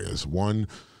different areas. One,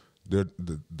 the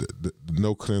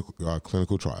no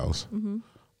clinical trials. Mm-hmm.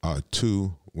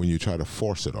 2, when you try to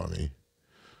force it on me.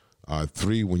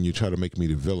 3, when you try to make me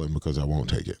the villain because I won't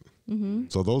take it. Mm-hmm.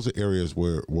 So those are areas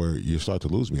where you start to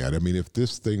lose me at. I mean, if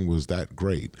this thing was that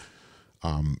great,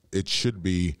 it should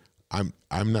be. I'm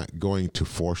not going to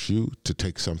force you to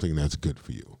take something that's good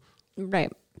for you.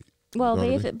 Right. Well,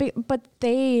 but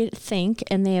they think,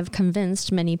 and they have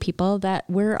convinced many people that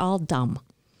we're all dumb.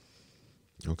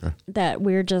 Okay. That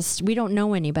we don't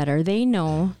know any better. They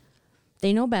know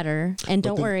better, and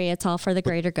don't worry, it's all for the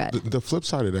greater good. The flip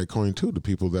side of that coin too, a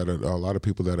lot of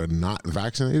people that are not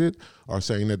vaccinated are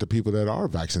saying that the people that are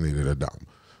vaccinated are dumb.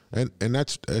 And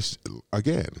that's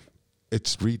again,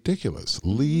 it's ridiculous.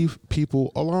 Leave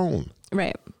people alone.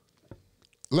 Right.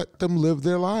 Let them live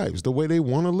their lives the way they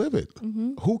want to live it.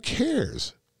 Mm-hmm. Who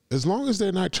cares? As long as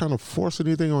they're not trying to force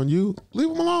anything on you, leave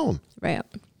them alone. Right.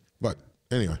 But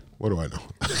anyway, what do I know?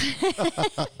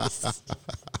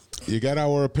 You got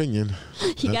our opinion.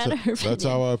 That's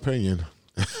our opinion.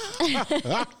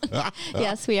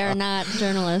 Yes, we are not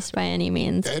journalists by any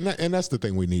means. And that's the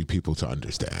thing we need people to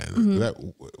understand. Mm-hmm. That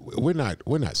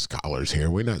we're not scholars here.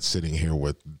 We're not sitting here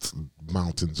with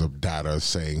mountains of data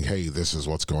saying, "Hey, this is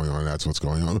what's going on. That's what's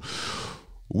going on."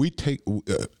 We do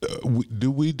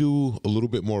a little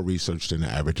bit more research than the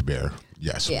average bear?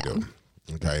 Yes, we do.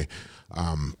 Okay,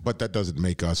 but that doesn't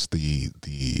make us the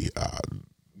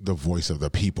voice of the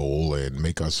people and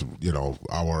make us,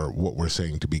 what we're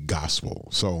saying to be gospel.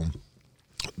 So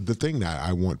the thing that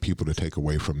I want people to take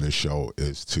away from this show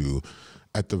is to,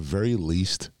 at the very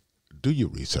least, do your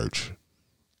research.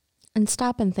 And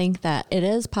stop and think that it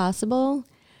is possible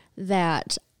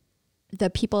that the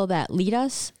people that lead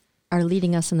us are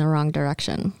leading us in the wrong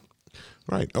direction.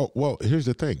 Right. Oh, well, here's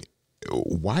the thing.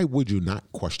 Why would you not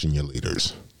question your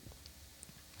leaders?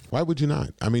 Why would you not?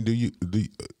 I mean, do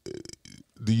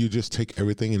you just take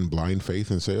everything in blind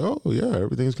faith and say, "Oh, yeah,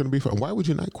 everything's going to be fine"? Why would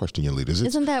you not question your leaders?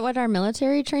 Isn't that what our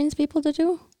military trains people to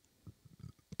do?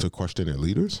 To question their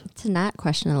leaders? To not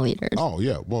question the leaders. Oh,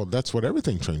 yeah. Well, that's what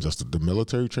everything trains us to. The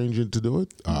military trains you to do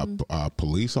it. Mm-hmm.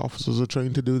 Police officers are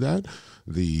trained to do that.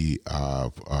 The,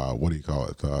 what do you call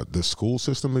it? The school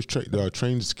system is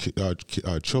trains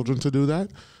children to do that.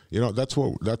 That's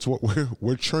what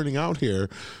we're churning out here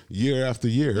year after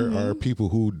year. Mm-hmm. Are people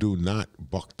who do not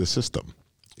buck the system.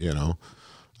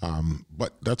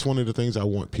 But that's one of the things I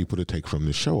want people to take from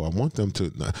the show. I want them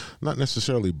to not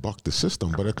necessarily buck the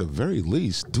system, but at the very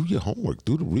least, do your homework,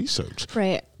 do the research.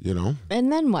 Right.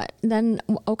 And then what? Then,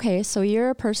 okay, so you're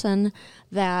a person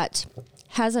that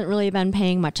hasn't really been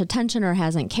paying much attention or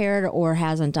hasn't cared or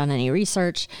hasn't done any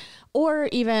research or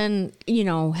even,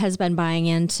 has been buying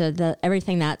into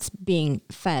everything that's being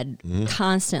fed mm-hmm.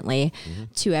 constantly mm-hmm.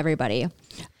 to everybody.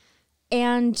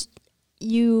 And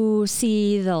you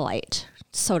see the light,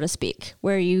 so to speak,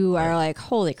 where you are like,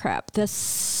 holy crap,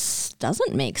 this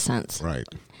doesn't make sense. Right.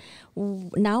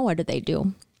 Now what do they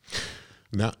do?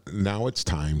 Now it's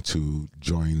time to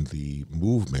join the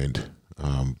movement,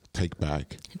 Take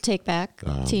Back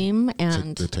team.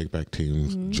 And the Take Back team,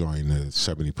 mm-hmm. join the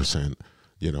 70%.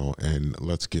 And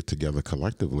let's get together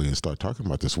collectively and start talking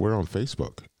about this. We're on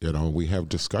Facebook. We have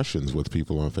discussions with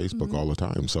people on Facebook mm-hmm. all the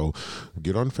time. So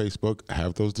get on Facebook,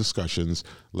 have those discussions.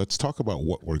 Let's talk about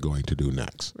what we're going to do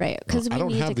next. Right, because we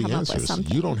need to come up with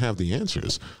something. You don't have the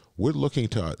answers. We're looking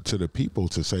to the people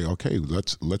to say, okay,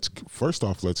 let's first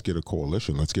off, let's get a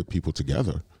coalition. Let's get people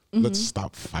together. Mm-hmm. Let's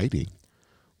stop fighting.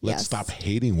 Let's stop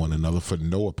hating one another for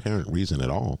no apparent reason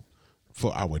at all.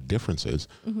 for our differences.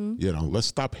 You know, let's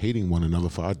stop hating one another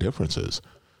for our differences,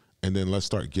 and then let's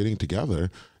start getting together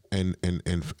and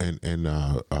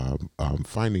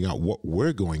finding out what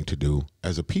we're going to do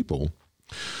as a people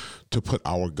to put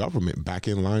our government back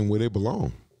in line where they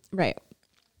belong. Right.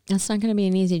 It's not going to be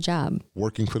an easy job.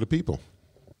 Working for the people.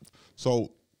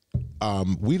 So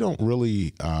we don't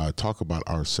really talk about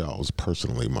ourselves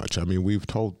personally much. I mean, we've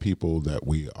told people that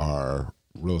we are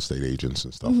real estate agents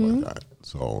and stuff like that.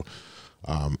 So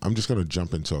I'm just going to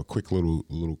jump into a quick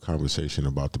little conversation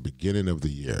about the beginning of the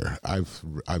year.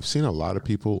 I've seen a lot of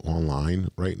people online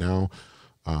right now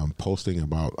posting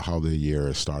about how the year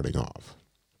is starting off.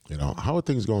 You know, how are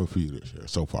things going for you this year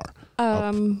so far?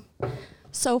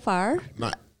 So far,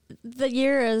 Not the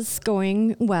year is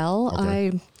going well.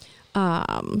 Okay.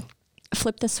 I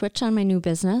flipped the switch on my new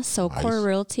business. So Nice. Core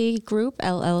Realty Group,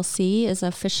 LLC, is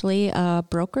officially a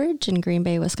brokerage in Green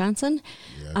Bay, Wisconsin.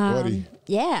 Yeah, buddy.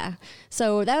 Yeah.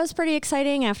 So that was pretty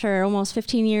exciting after almost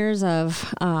 15 years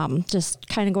of just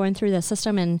kind of going through the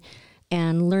system and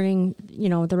learning, you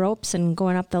know, the ropes and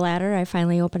going up the ladder. I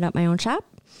finally opened up my own shop.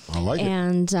 I like it.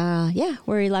 And yeah,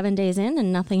 we're 11 days in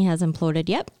and nothing has imploded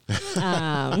yet.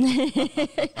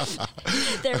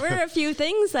 There were a few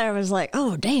things that I was like,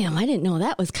 oh, damn, I didn't know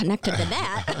that was connected to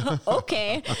that.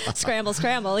 Okay.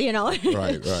 Scramble, you know.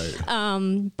 Right.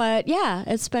 But yeah,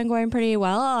 it's been going pretty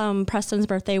well. Preston's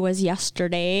birthday was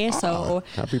yesterday. So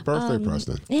Happy birthday,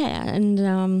 Preston. yeah.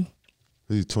 And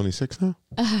Is he 26 now?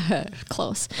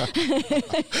 close.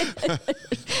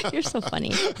 You're so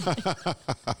funny.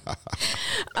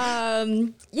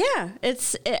 Yeah,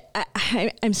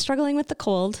 I'm struggling with the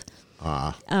cold.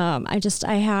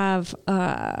 I have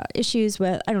issues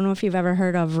with, I don't know if you've ever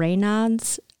heard of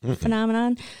Raynaud's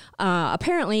phenomenon.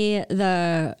 Apparently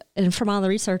and from all the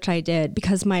research I did,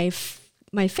 because my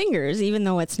fingers, even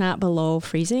though it's not below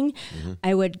freezing,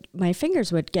 my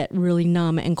fingers would get really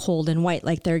numb and cold and white,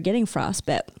 like they're getting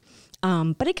frostbite.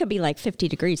 But it could be like 50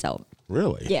 degrees out.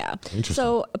 Really? Yeah. Interesting.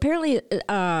 So apparently,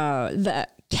 the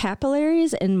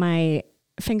capillaries in my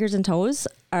fingers and toes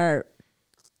are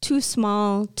too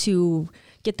small to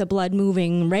get the blood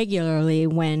moving regularly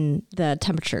when the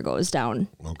temperature goes down.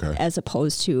 Okay. As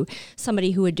opposed to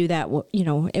somebody who would do that, you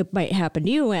know, it might happen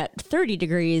to you at 30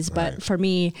 degrees, but Right. for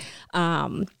me,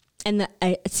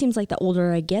 it seems like the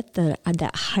older I get,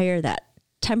 that higher that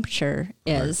temperature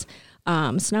is.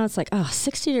 So now it's like,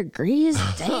 60 degrees?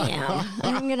 Damn.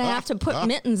 I'm going to have to put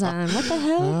mittens on. What the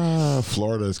hell?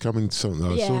 Florida is coming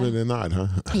sooner than not, huh?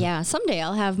 Yeah, someday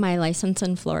I'll have my license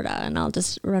in Florida and I'll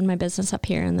just run my business up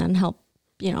here and then help,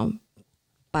 you know,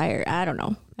 buy. I don't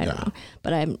know.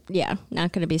 But I'm,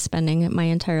 not going to be spending my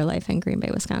entire life in Green Bay,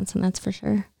 Wisconsin. That's for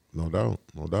sure. No doubt.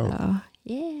 So,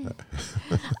 yeah.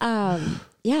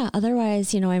 Yeah,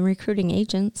 otherwise, you know, I'm recruiting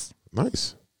agents.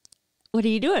 Nice. What are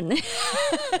you doing?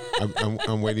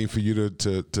 I'm waiting for you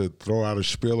to throw out a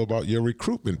spiel about your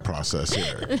recruitment process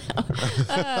here.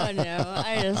 Oh no!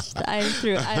 I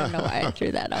don't know why I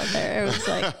threw that out there. It was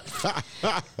like,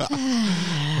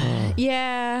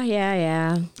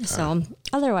 yeah. So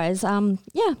otherwise,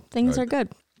 things are good.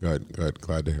 Good.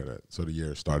 Glad to hear that. So the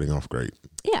year is starting off great.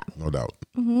 Yeah. No doubt.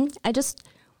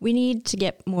 We need to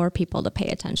get more people to pay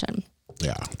attention.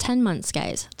 Yeah. 10 months,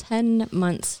 guys. 10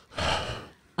 months.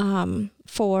 I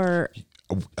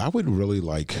would really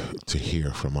like to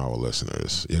hear from our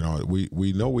listeners. You know,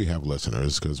 we know we have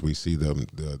listeners because we see them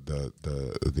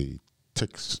the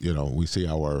ticks. You know, we see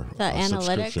our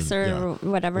analytics or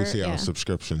whatever. We see our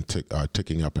subscription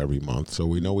ticking up every month. So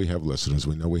we know we have listeners.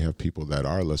 We know we have people that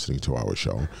are listening to our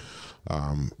show.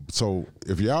 So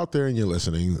if you're out there and you're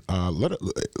listening,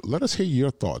 let us hear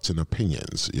your thoughts and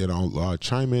opinions. You know,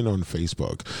 chime in on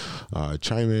Facebook,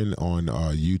 chime in on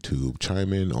YouTube,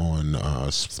 chime in on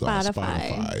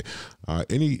Spotify.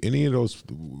 Any of those,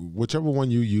 whichever one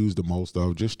you use the most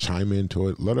of, just chime into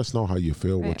it. Let us know how you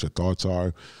feel, what your thoughts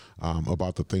are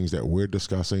about the things that we're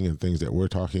discussing and things that we're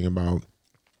talking about.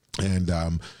 And,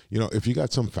 you know, if you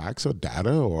got some facts or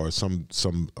data or some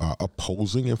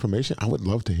opposing information, I would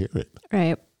love to hear it.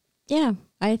 Right. Yeah.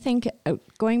 I think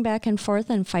going back and forth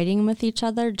and fighting with each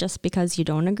other just because you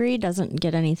don't agree doesn't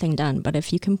get anything done. But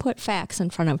if you can put facts in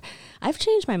front of, I've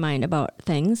changed my mind about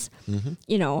things,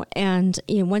 you know, and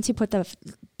once you put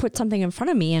something in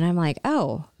front of me and I'm like,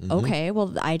 okay,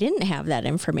 well, I didn't have that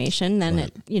information. Then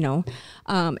Right.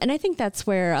 And I think that's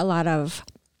where a lot of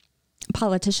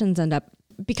politicians end up,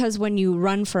 because when you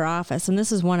run for office, and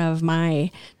this is one of my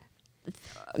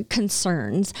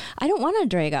concerns. I don't want to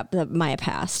drag up my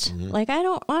past. Like I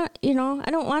don't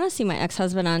want to see my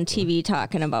ex-husband on TV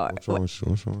talking about what's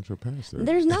wrong with your past there?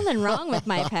 There's nothing wrong with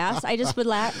my past. I just would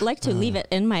like to leave it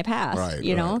in my past, Right.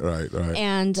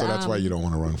 And so that's why you don't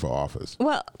want to run for office.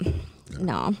 Well,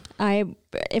 no.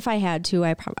 If I had to,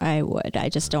 I would. I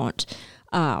just don't.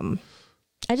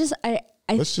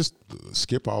 Let's just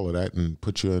skip all of that and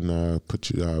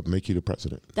make you the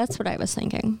president. That's what I was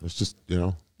thinking. Let's just,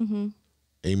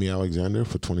 Amy Alexander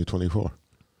for 2024.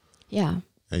 Yeah.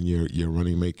 And your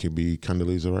running mate could be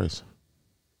Condoleezza Rice.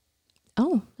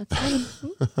 Oh, that's funny.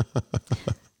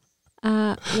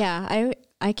 Yeah,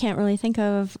 I can't really think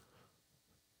of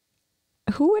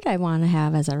who would I want to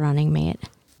have as a running mate.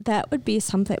 That would be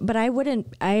something, but I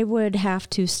would have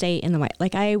to stay in the White.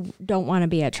 Like I don't want to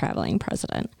be a traveling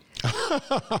president.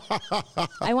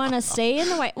 I want to stay in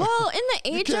the White. Well, in the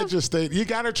age you can't just stay. You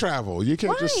got to travel. You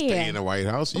can't just stay in the White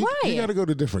House. You got to go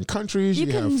to different countries. You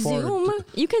can Zoom.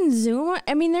 You can Zoom.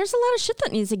 I mean, there's a lot of shit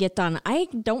that needs to get done. I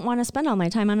don't want to spend all my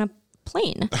time on a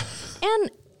plane,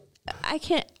 and I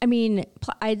can't. I mean,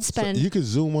 I'd spend. So you could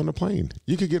Zoom on the plane.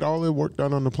 You could get all the work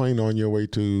done on the plane on your way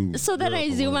to. So then I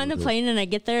Zoom on the plane and I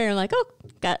get there and I'm like, oh,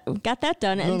 got that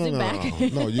done and zoom back.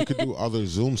 No, you could do other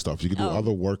Zoom stuff. You could do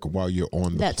other work while you're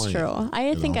on the plane. That's true.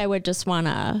 I think I would just want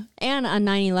to. And on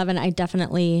 9/11, I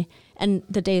definitely, and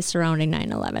the days surrounding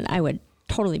 9/11, I would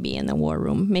totally be in the war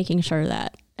room, making sure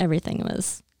that everything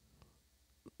was.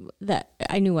 That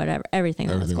I knew everything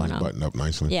that was going on. Buttoned up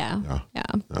nicely. Yeah.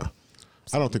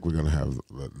 I don't think we're going to have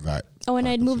that. Oh, and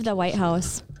I'd move the White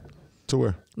House. To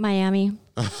where? Miami.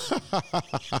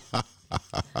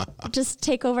 Just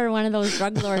take over one of those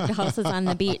drug lord houses on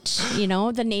the beach.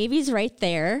 The Navy's right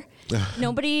there.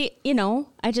 Nobody,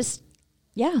 I just,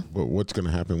 yeah. But what's going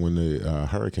to happen when the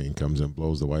hurricane comes and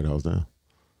blows the White House down?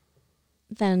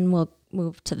 Then we'll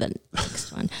move to the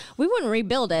next one. We wouldn't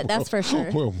rebuild it, that's for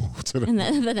sure. We'll move to the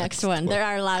next one. There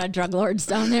are a lot of drug lords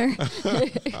down there.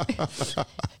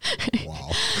 Wow.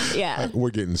 Yeah.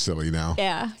 We're getting silly now.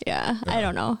 Yeah. I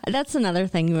don't know. That's another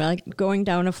thing. Like going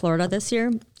down to Florida this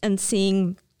year and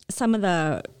seeing some of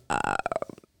the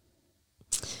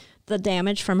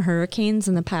damage from hurricanes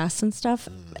in the past and stuff,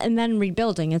 and then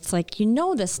rebuilding. It's like,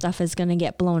 this stuff is going to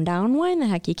get blown down. Why in the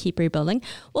heck you keep rebuilding?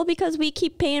 Well, because we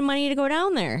keep paying money to go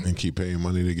down there. And keep paying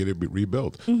money to get it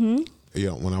rebuilt. Mm-hmm.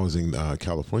 When I was in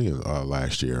California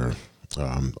last year,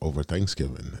 over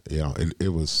Thanksgiving,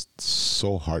 it was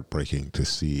so heartbreaking to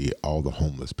see all the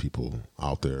homeless people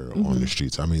out there on the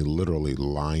streets. I mean, literally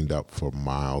lined up for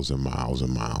miles and miles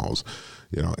and miles,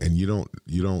 and you don't,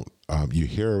 you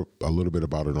hear a little bit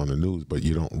about it on the news, but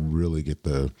you don't really get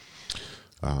to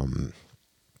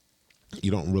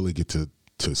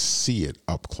see it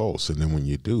up close. And then when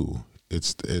you do,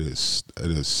 it is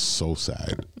so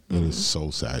sad. Mm-hmm. It is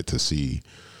so sad to see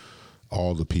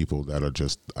all the people that are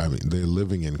just, they're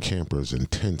living in campers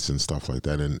and tents and stuff like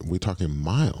that. And we're talking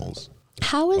miles.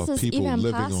 How is this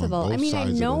even possible? I mean,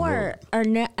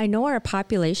 I know our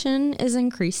population is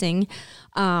increasing,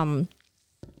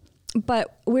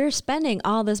 but we're spending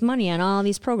all this money on all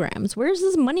these programs. Where's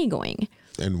this money going?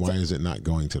 And why is it not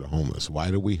going to the homeless? Why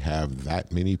do we have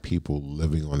that many people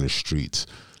living on the streets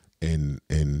in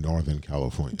Northern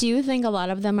California? Do you think a lot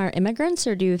of them are immigrants,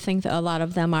 or do you think that a lot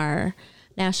of them are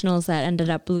nationals that ended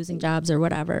up losing jobs or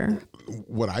whatever?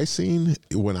 What I seen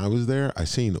when I was there, I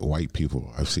seen white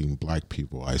people, I've seen black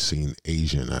people, I've seen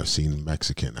Asian, I've seen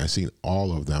Mexican, I've seen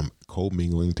all of them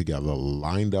commingling together,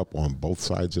 lined up on both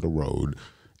sides of the road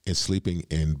and sleeping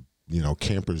in,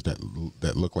 campers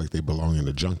that look like they belong in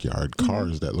a junkyard,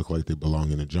 cars that look like they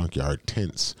belong in a junkyard,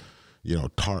 tents,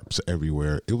 tarps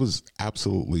everywhere. It was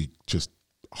absolutely just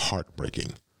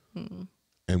heartbreaking. Mm.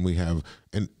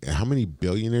 And how many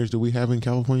billionaires do we have in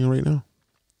California right now?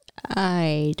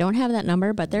 I don't have that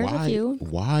number, but there's a few.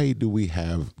 Why do we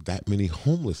have that many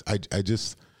homeless? I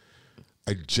just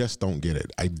don't get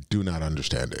it. I do not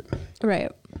understand it. Right.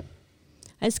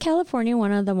 Is California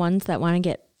one of the ones that want to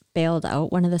get bailed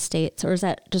out, one of the states, or is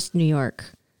that just New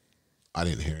York? I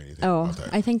didn't hear anything about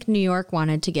that. I think New York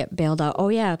wanted to get bailed out. Oh,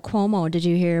 yeah, Cuomo. Did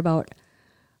you hear about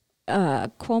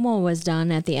Cuomo was done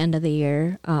at the end of the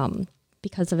year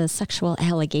because of his sexual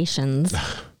allegations.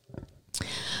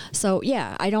 So,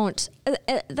 yeah, I don't,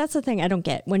 that's the thing I don't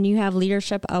get. When you have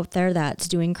leadership out there that's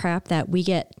doing crap that we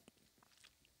get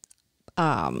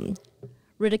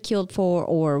ridiculed for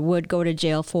or would go to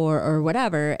jail for or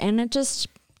whatever, and it just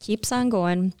keeps on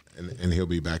going. And he'll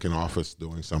be back in office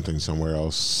doing something somewhere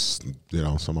else,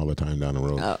 some other time down the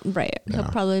road. Right. Yeah.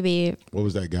 He'll probably be. What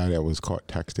was that guy that was caught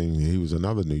texting? He was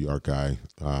another New York guy.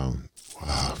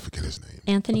 I forget his name.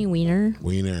 Anthony Weiner.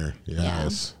 Weiner.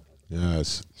 Yes.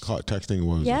 Yes. Caught texting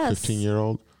was Yes. a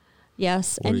 15-year-old.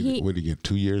 Yes. Would And he get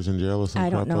 2 years in jail or something? I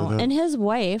don't know. Like that? And his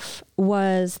wife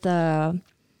was the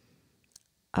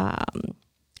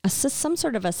some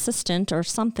sort of assistant or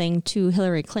something to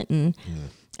Hillary Clinton.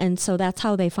 And so that's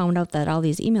how they found out that all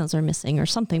these emails are missing or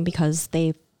something, because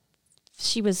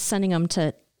she was sending them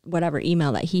to whatever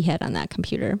email that he had on that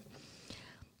computer.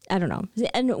 I don't know.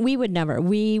 And we would never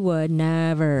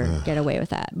get away with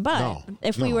that. But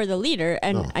if we were the leader,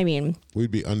 and I mean,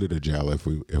 we'd be under the jail if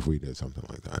we did something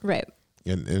like that. Right.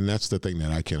 And that's the thing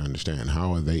that I can't understand.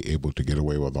 How are they able to get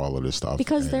away with all of this stuff?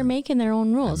 Because they're making their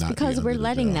own rules. Because we're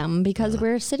letting them. Because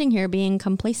we're sitting here being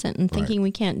complacent and thinking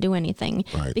we can't do anything.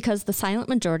 Right. Because the silent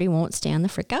majority won't stand the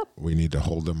frick up. We need to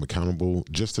hold them accountable,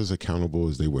 just as accountable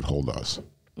as they would hold us.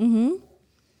 Mm-hmm.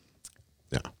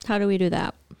 Yeah. How do we do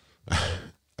that?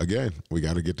 Again, we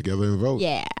got to get together and vote.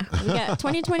 Yeah. We got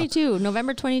 2022.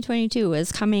 November 2022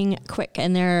 is coming quick.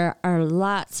 And there are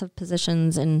lots of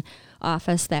positions in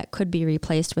office that could be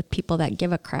replaced with people that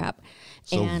give a crap.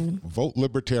 So and vote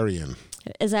Libertarian.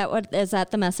 Is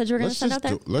that the message we're going to send out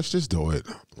there? Let's just do it.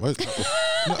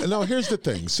 No, here's the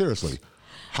thing. Seriously.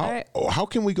 How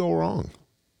can we go wrong?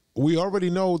 We already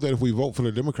know that if we vote for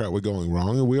the Democrat, we're going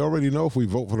wrong. And we already know if we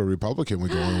vote for the Republican, we're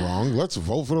going wrong. Let's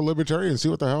vote for the Libertarian and see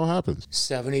what the hell happens.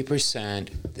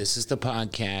 70%. This is the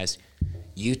podcast.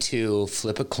 You two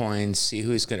flip a coin, see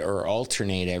who's going to, or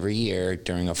alternate every year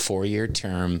during a 4-year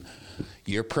term.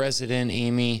 You're president,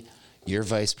 Amy. You're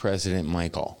vice president,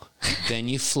 Michael. Then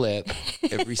you flip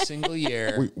every single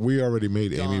year. We already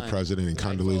made Amy president and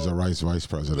Condoleezza Rice vice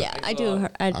president. Yeah, I do.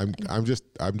 I'm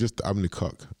the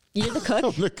cook. You're the cook?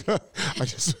 I'm the cook. I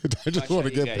just want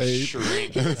to get paid.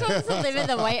 You're supposed to live in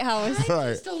the White House. Right.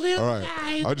 Just a little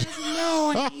guy who doesn't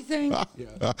know anything.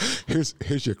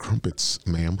 Here's your crumpets,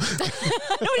 ma'am.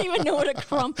 I don't even know what a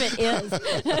crumpet is.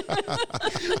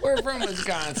 We're from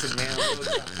Wisconsin, man.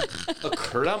 A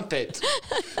crumpet.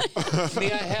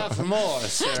 May I have more,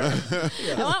 sir?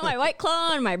 I want my White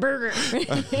Claw and my burger.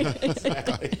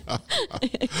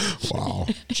 Wow.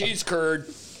 Cheese curd,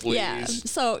 please.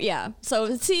 Yeah.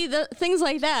 So see, the things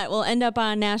like that will end up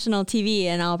on national TV,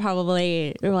 and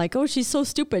they're like, oh, she's so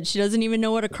stupid. She doesn't even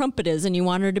know what a crumpet is, and you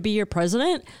want her to be your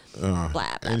president? Blah,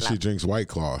 blah, and blah. She drinks White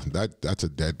Claw. That's a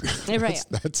dead. Right.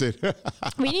 That's it.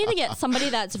 We need to get somebody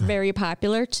that's very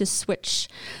popular to switch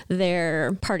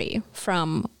their party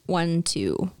from one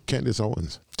to Candace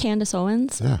Owens. Candace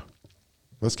Owens. Yeah.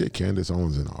 Let's get Candace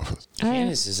Owens in office.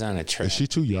 Candace is on a track. Is she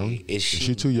too young? Is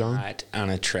she too young? Not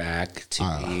on a track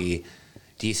to be?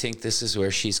 Do you think this is where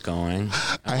she's going?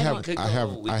 I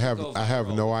have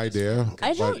no idea.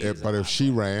 But if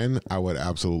she ran, I would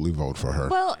absolutely vote for her.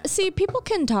 Well, see, people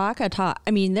can talk a talk.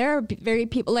 I mean, there are very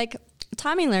people like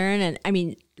Tommy Lahren, and I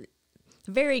mean,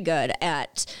 very good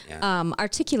at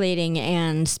articulating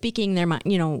and speaking their mind,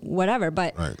 whatever.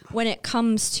 But when it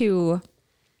comes to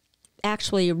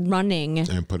actually running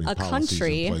and putting a policies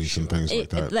country in place and things like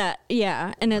that.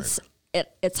 And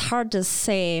it's hard to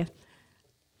say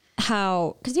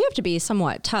how, because you have to be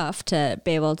somewhat tough to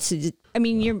be able to. I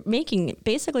mean, you're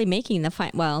basically making the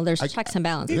fight. Well, there's checks and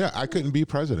balances. Yeah, I couldn't be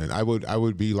president. I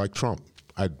would be like Trump.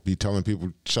 I'd be telling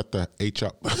people, shut the H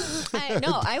up.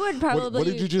 I would probably. What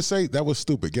did you just say? That was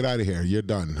stupid. Get out of here. You're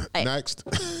done. Next.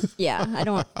 Yeah, I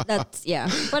don't. That's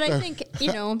But I think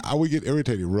I would get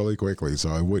irritated really quickly, so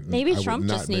I wouldn't. Maybe Trump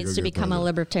just needs to become a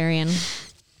libertarian.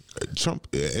 Trump,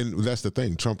 and that's the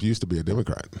thing. Trump used to be a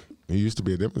Democrat. He used to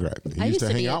be a Democrat. He used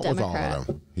to hang out with all of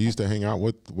them. He used to hang out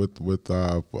with what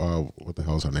the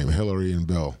hell's her name? Hillary and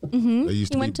Bill. Mm-hmm. They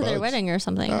used to he went to their wedding or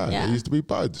something. Yeah, they used to be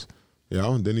buds.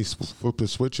 And then he flipped the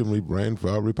switch and ran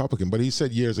for Republican. But he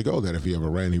said years ago that if he ever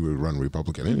ran, he would run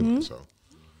Republican anyway. So,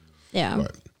 yeah.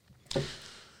 But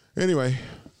anyway.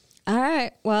 All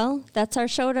right. Well, that's our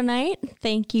show tonight.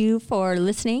 Thank you for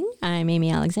listening. I'm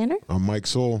Amy Alexander. I'm Mike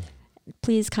Sewell.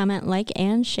 Please comment, like,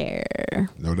 and share.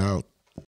 No doubt.